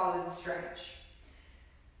good solid stretch.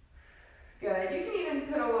 Good. You can even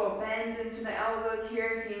put a little bend into the elbows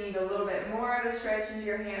here if you need a little bit more of a stretch into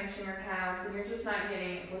your hamstring or calves and you're just not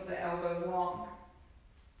getting it with the elbows long.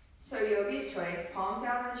 So yogi's choice, palms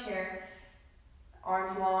down on the chair,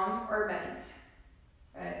 arms long or bent.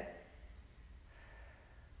 Good.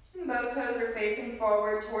 And both toes are facing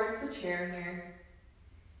forward towards the chair here.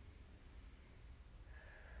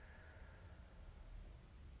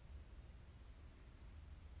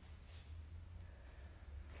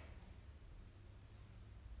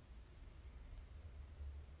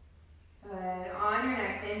 Good. On your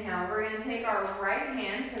next inhale, we're going to take our right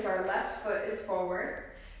hand, because our left foot is forward,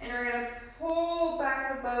 and we're going to pull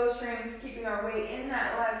back the bowstrings, keeping our weight in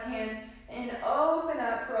that left hand, and open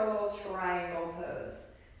up for a little triangle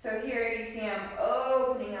pose. So here you see I'm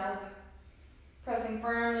opening up, pressing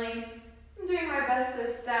firmly. I'm doing my best to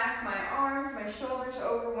stack my arms, my shoulders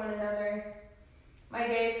over one another. My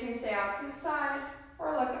gaze can stay out to the side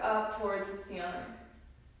or look up towards the ceiling.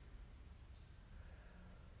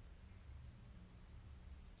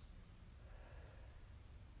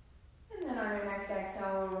 And then on your next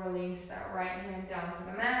exhale, we'll release that right hand down to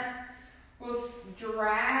the mat. We'll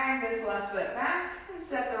drag this left foot back and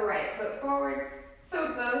step the right foot forward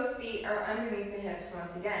so both feet are underneath the hips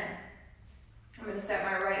once again. I'm going to step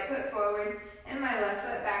my right foot forward and my left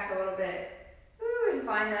foot back a little bit. Ooh, and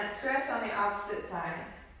find that stretch on the opposite side.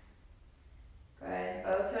 Good.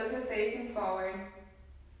 Both toes are facing forward.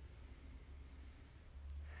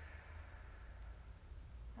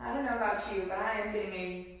 I don't know about you, but I am getting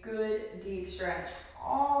a good deep stretch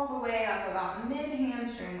all the way up about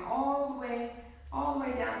mid-hamstring, all the way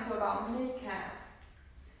down to about mid-calf.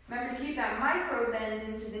 Remember to keep that micro bend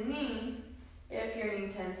into the knee if your knee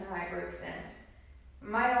tends to hyperextend. It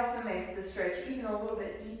might also make the stretch even a little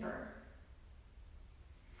bit deeper.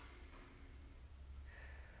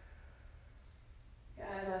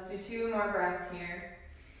 do 2 more breaths here.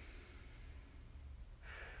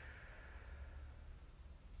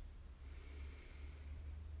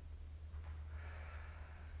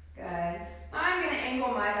 Good. Now I'm going to angle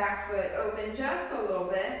my back foot open just a little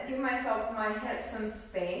bit, give myself my hips some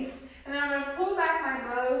space, and then I'm going to pull back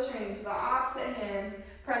my bowstrings with the opposite hand,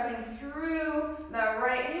 pressing through the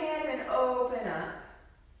right hand and open up.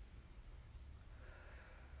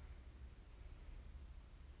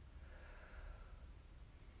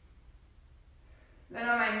 Then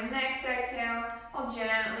on my next exhale, I'll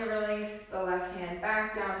gently release the left hand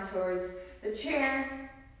back down towards the chair,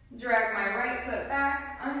 drag my right foot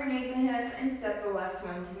back underneath the hip, and step the left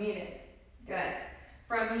one to meet it. Good.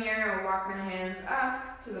 From here, I'll walk my hands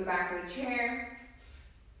up to the back of the chair.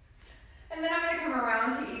 And then I'm going to come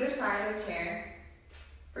around to either side of the chair.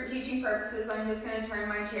 For teaching purposes, I'm just going to turn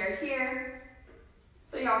my chair here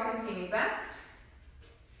so y'all can see me best.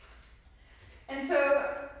 And so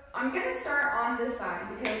I'm going to start on this side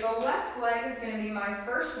because the left leg is going to be my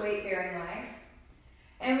first weight-bearing leg.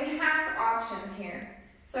 And we have options here.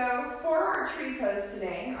 So for our tree pose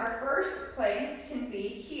today, our first place can be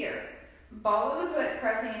here. Ball of the foot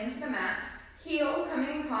pressing into the mat, heel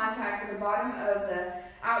coming in contact with the bottom of the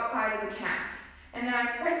outside of the calf. And then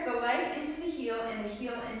I press the leg into the heel and the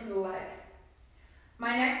heel into the leg.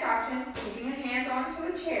 My next option, keeping a hand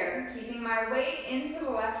onto the chair, keeping my weight into the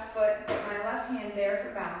left foot, put my left hand there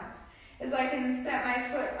for balance, is I can step my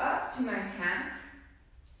foot up to my calf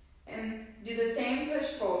and do the same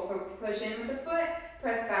push-pull. So push in with the foot,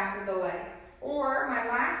 press back with the leg. Or my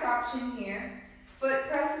last option here, foot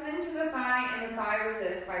presses into the thigh and the thigh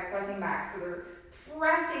resists by pressing back. So they're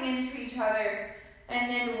pressing into each other. And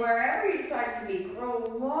then wherever you decide to be, grow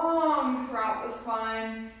long throughout the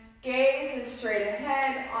spine. Gaze is straight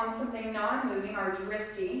ahead on something non-moving, our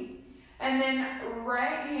dristi. And then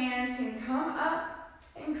right hand can come up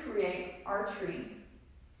and create our tree.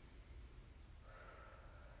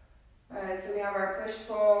 Alright, so we have our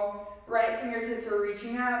push-pull. Right fingertips are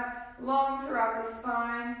reaching up, long throughout the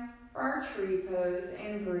spine, for our tree pose,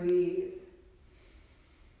 and breathe.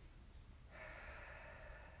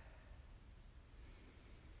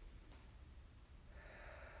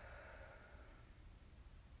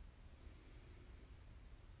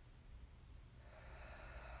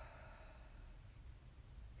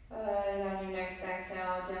 Good. On your next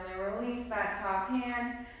exhale, gently release that top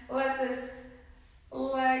hand. Let this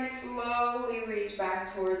leg slowly reach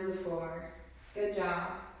back towards the floor. Good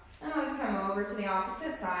job. And let's come over to the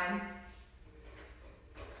opposite side.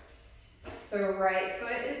 So right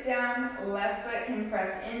foot is down, left foot can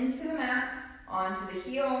press into the mat, onto the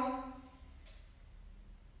heel.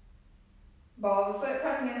 Ball of the foot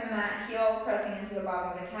pressing into the mat, heel pressing into the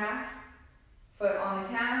bottom of the calf. Foot on the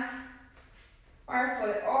calf. Our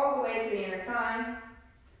foot all the way to the inner thigh.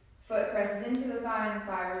 Foot presses into the thigh and the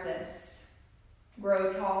thigh resists.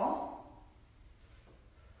 Grow tall.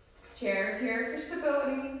 Chair is here for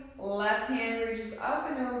stability. Left hand reaches up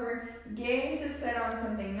and over. Gaze is set on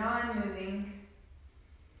something non-moving.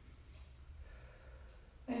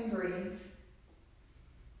 And breathe.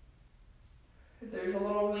 If there's a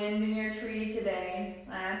little wind in your tree today,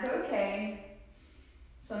 that's okay.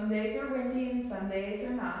 Some days are windy and some days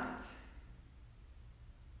are not.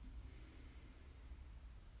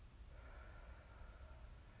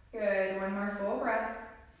 Good, one more full breath.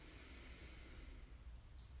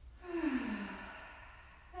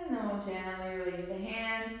 And then we'll gently release the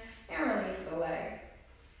hand and release the leg.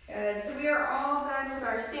 Good, so we are all done with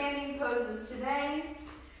our standing poses today.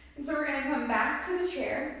 And so we're going to come back to the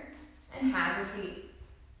chair and have a seat.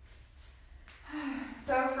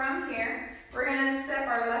 So from here, we're going to step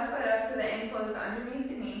our left foot up so the ankle is underneath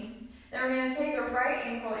the knee. Then we're going to take the right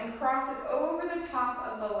ankle and cross it over the top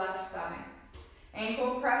of the left thigh.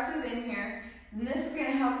 Ankle presses in here, and this is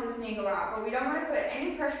going to help this knee go out, but we don't want to put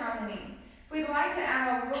any pressure on the knee. If we'd like to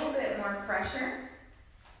add a little bit more pressure,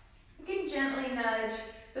 we can gently nudge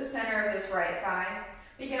the center of this right thigh.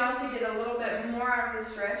 We can also get a little bit more out of the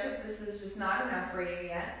stretch if this is just not enough for you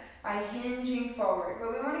yet, by hinging forward.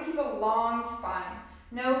 But we want to keep a long spine,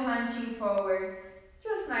 no hunching forward,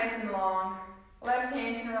 just nice and long. Left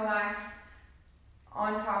hand can relax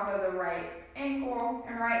on top of the right ankle,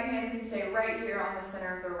 and right hand can stay right here on the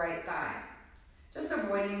center of the right thigh. Just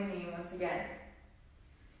avoiding the knee once again.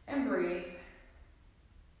 And breathe.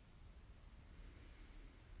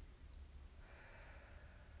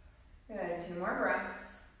 Good, 2 more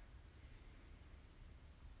breaths.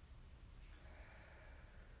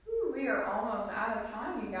 Ooh, we are almost out of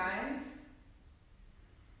time, you guys.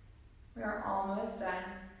 We are almost done.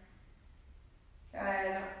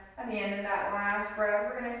 Good. At the end of that last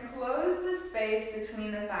breath, we're going to close the space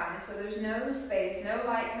between the thighs. So there's no space, no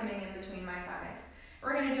light coming in between my thighs.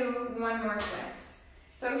 We're going to do one more twist.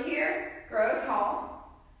 So here, grow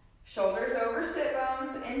tall, shoulders over sit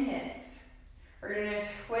bones and hips. We're going to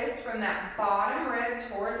twist from that bottom rib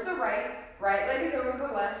towards the right. Right leg is over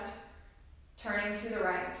the left, turning to the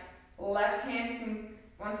right. Left hand can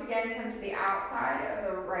once again come to the outside of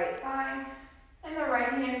the right thigh, and the right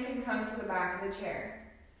hand can come to the back of the chair.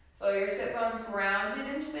 Feel your sit bones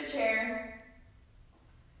grounded into the chair.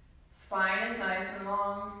 Spine is nice and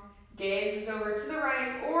long. Gaze is over to the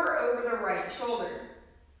right or over the right shoulder.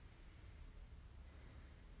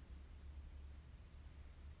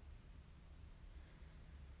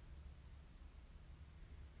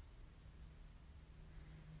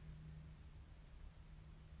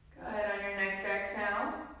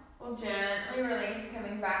 Gently release,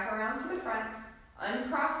 coming back around to the front,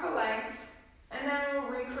 uncross the legs, and then we'll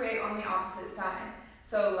recreate on the opposite side.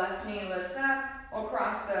 So left knee lifts up, we'll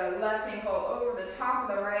cross the left ankle over the top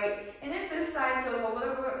of the right, and if this side feels a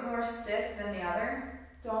little bit more stiff than the other,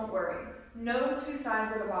 don't worry. No two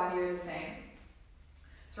sides of the body are the same.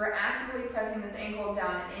 So we're actively pressing this ankle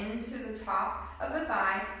down into the top of the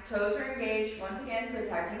thigh, toes are engaged, once again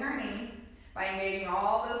protecting our knee by engaging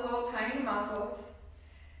all those little tiny muscles.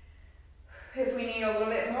 If we need a little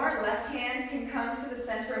bit more, left hand can come to the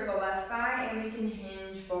center of the left thigh and we can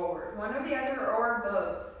hinge forward. One or the other or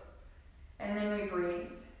both. And then we breathe.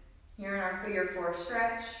 Here in our figure 4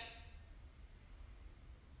 stretch.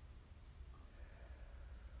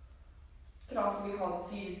 It could also be called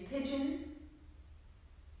seated pigeon.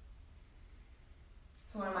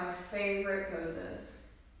 It's one of my favorite poses.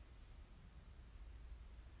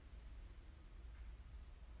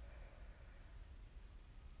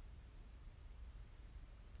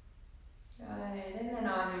 Good, and then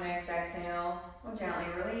on your next exhale, we'll gently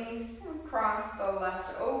release and cross the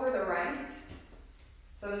left over the right.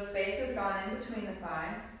 So the space has gone in between the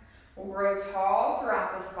thighs. We'll grow tall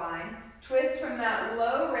throughout the spine. Twist from that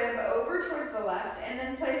low rib over towards the left, and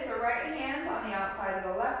then place the right hand on the outside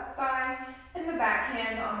of the left thigh and the back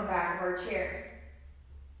hand on the back of our chair.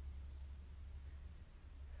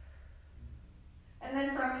 And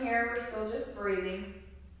then from here, we're still just breathing.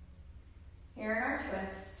 Here in our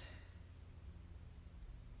twist.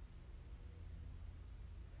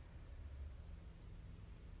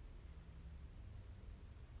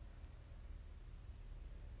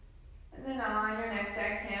 And then on your next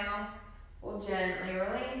exhale, we'll gently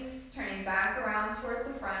release, turning back around towards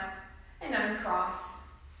the front and uncross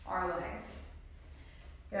our legs.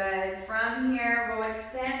 Good. From here, we'll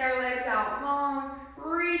extend our legs out long,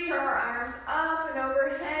 reach our arms up and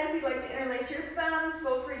overhead. If you'd like to interlace your thumbs,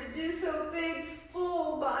 feel free to do so. Big,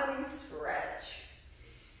 full body stretch.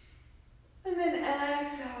 And then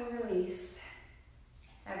exhale, release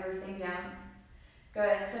everything down.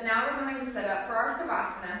 Good, so now we're going to set up for our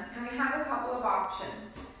Savasana, and we have a couple of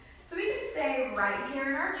options. So we can stay right here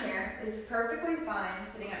in our chair. This is perfectly fine,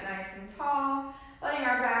 sitting up nice and tall, letting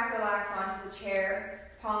our back relax onto the chair,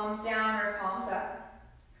 palms down or palms up.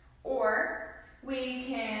 Or we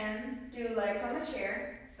can do legs on the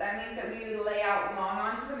chair. So that means that we would lay out long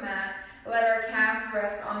onto the mat, let our calves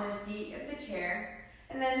rest on the seat of the chair,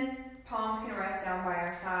 and then palms can rest down by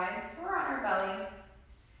our sides or on our belly.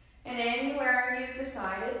 And anywhere you've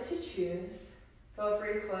decided to choose, feel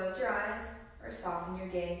free to close your eyes or soften your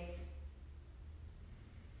gaze.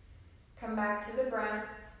 Come back to the breath.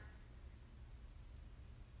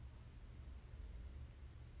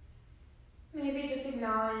 Maybe just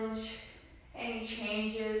acknowledge any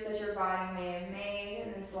changes that your body may have made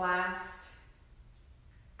in this last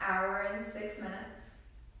hour and 6 minutes.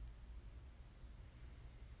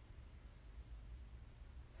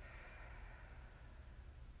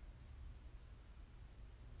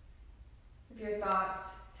 Your thoughts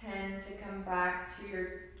tend to come back to your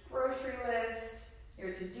grocery list,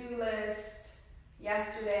 your to-do list,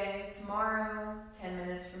 yesterday, tomorrow, 10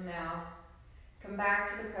 minutes from now. Come back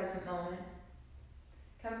to the present moment.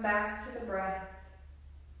 Come back to the breath,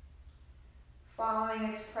 following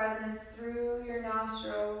its presence through your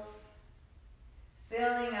nostrils,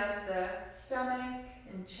 filling up the stomach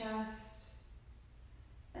and chest,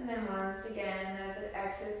 and then once again, as it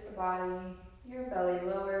exits the body, your belly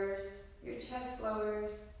lowers, your chest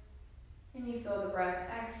lowers, and you feel the breath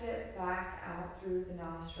exit back out through the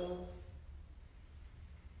nostrils.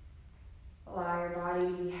 Allow your body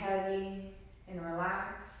to be heavy and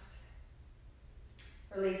relaxed.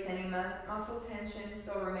 Release any muscle tension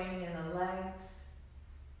still remaining in the legs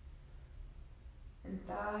and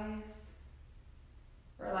thighs.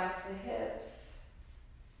 Relax the hips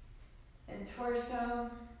and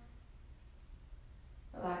torso.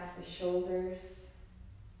 Relax the shoulders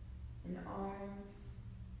and arms,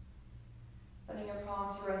 letting your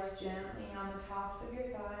palms rest gently on the tops of your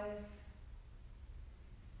thighs,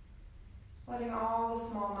 letting all the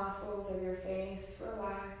small muscles of your face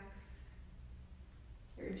relax,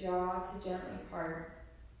 your jaw to gently part,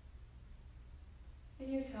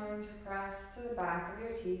 and your tongue to press to the back of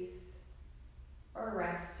your teeth or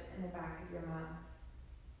rest in the back of your mouth.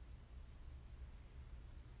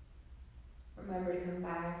 Remember to come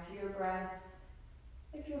back to your breath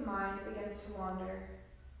if your mind begins to wander,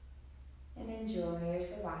 and enjoy your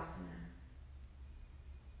Savasana.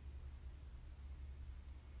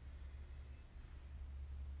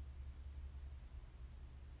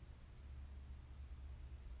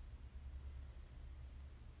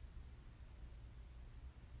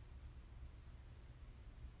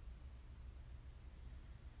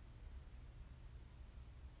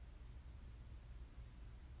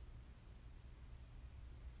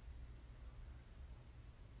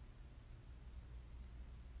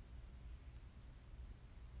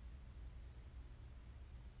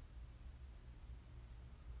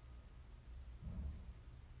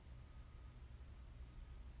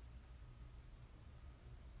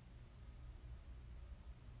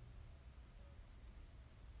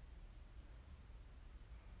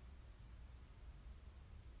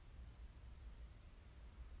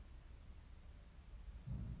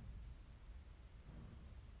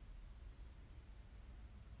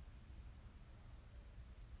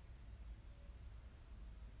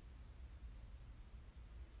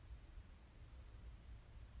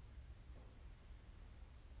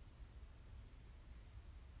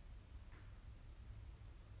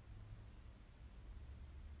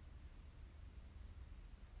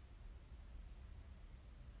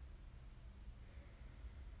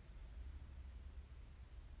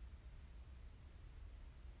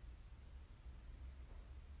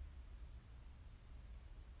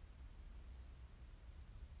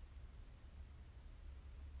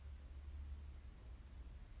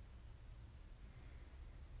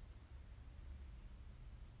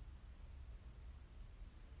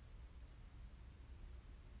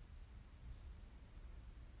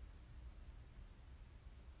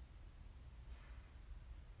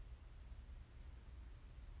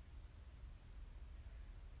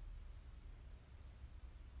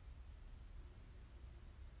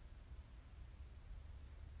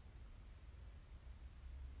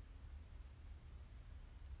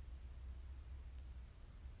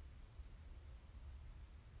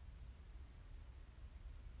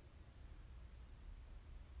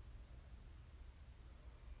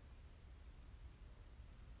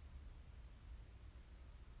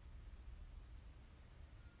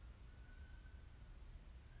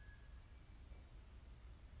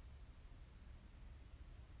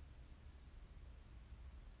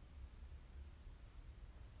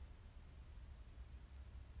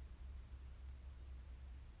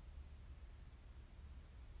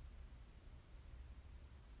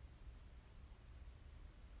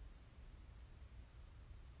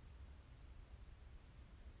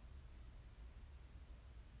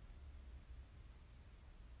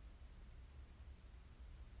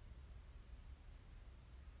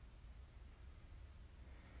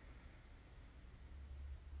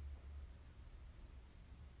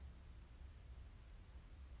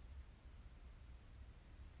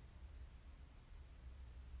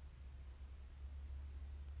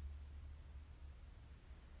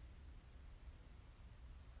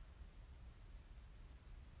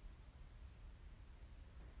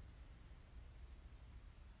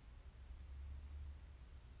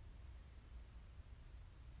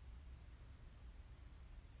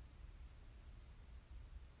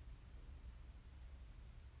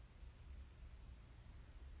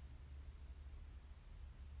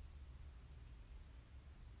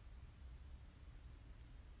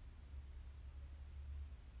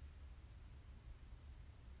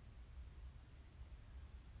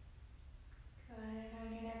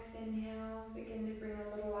 Inhale, begin to bring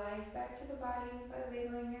a little life back to the body by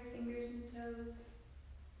wiggling your fingers and toes.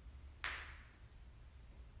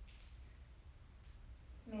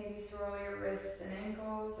 Maybe swirl your wrists and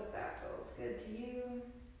ankles if that feels good to you.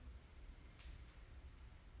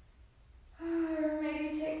 Or maybe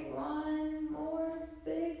take one more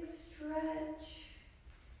big stretch.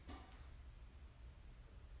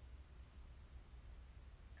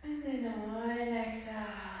 And then on an exhale,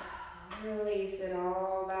 release it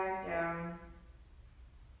all back down.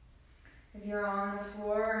 If you're on the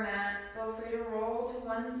floor or mat, feel free to roll to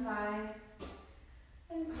one side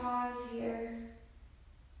and pause here.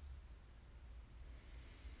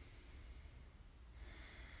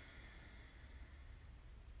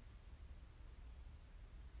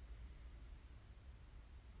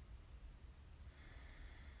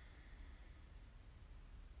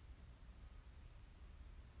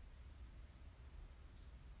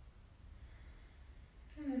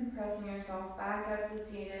 pressing yourself back up to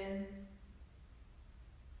seated.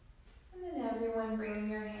 And then everyone bringing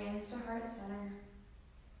your hands to heart center.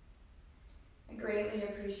 I greatly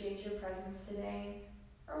appreciate your presence today,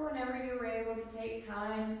 or whenever you were able to take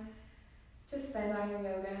time to spend on your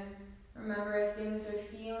yoga. Remember, if things are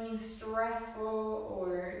feeling stressful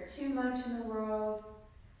or too much in the world,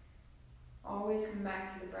 always come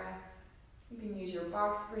back to the breath. You can use your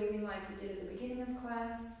box breathing like you did at the beginning of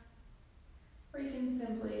class, or you can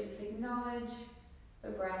simply just acknowledge the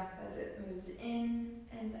breath as it moves in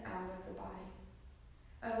and out of the body.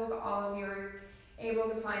 I hope all of you are able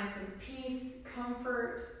to find some peace,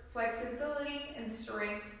 comfort, flexibility, and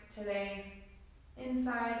strength today,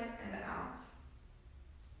 inside and out.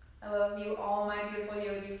 I love you all, my beautiful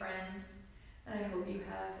yogi friends, and I hope you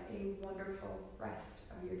have a wonderful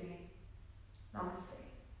rest of your day. Namaste.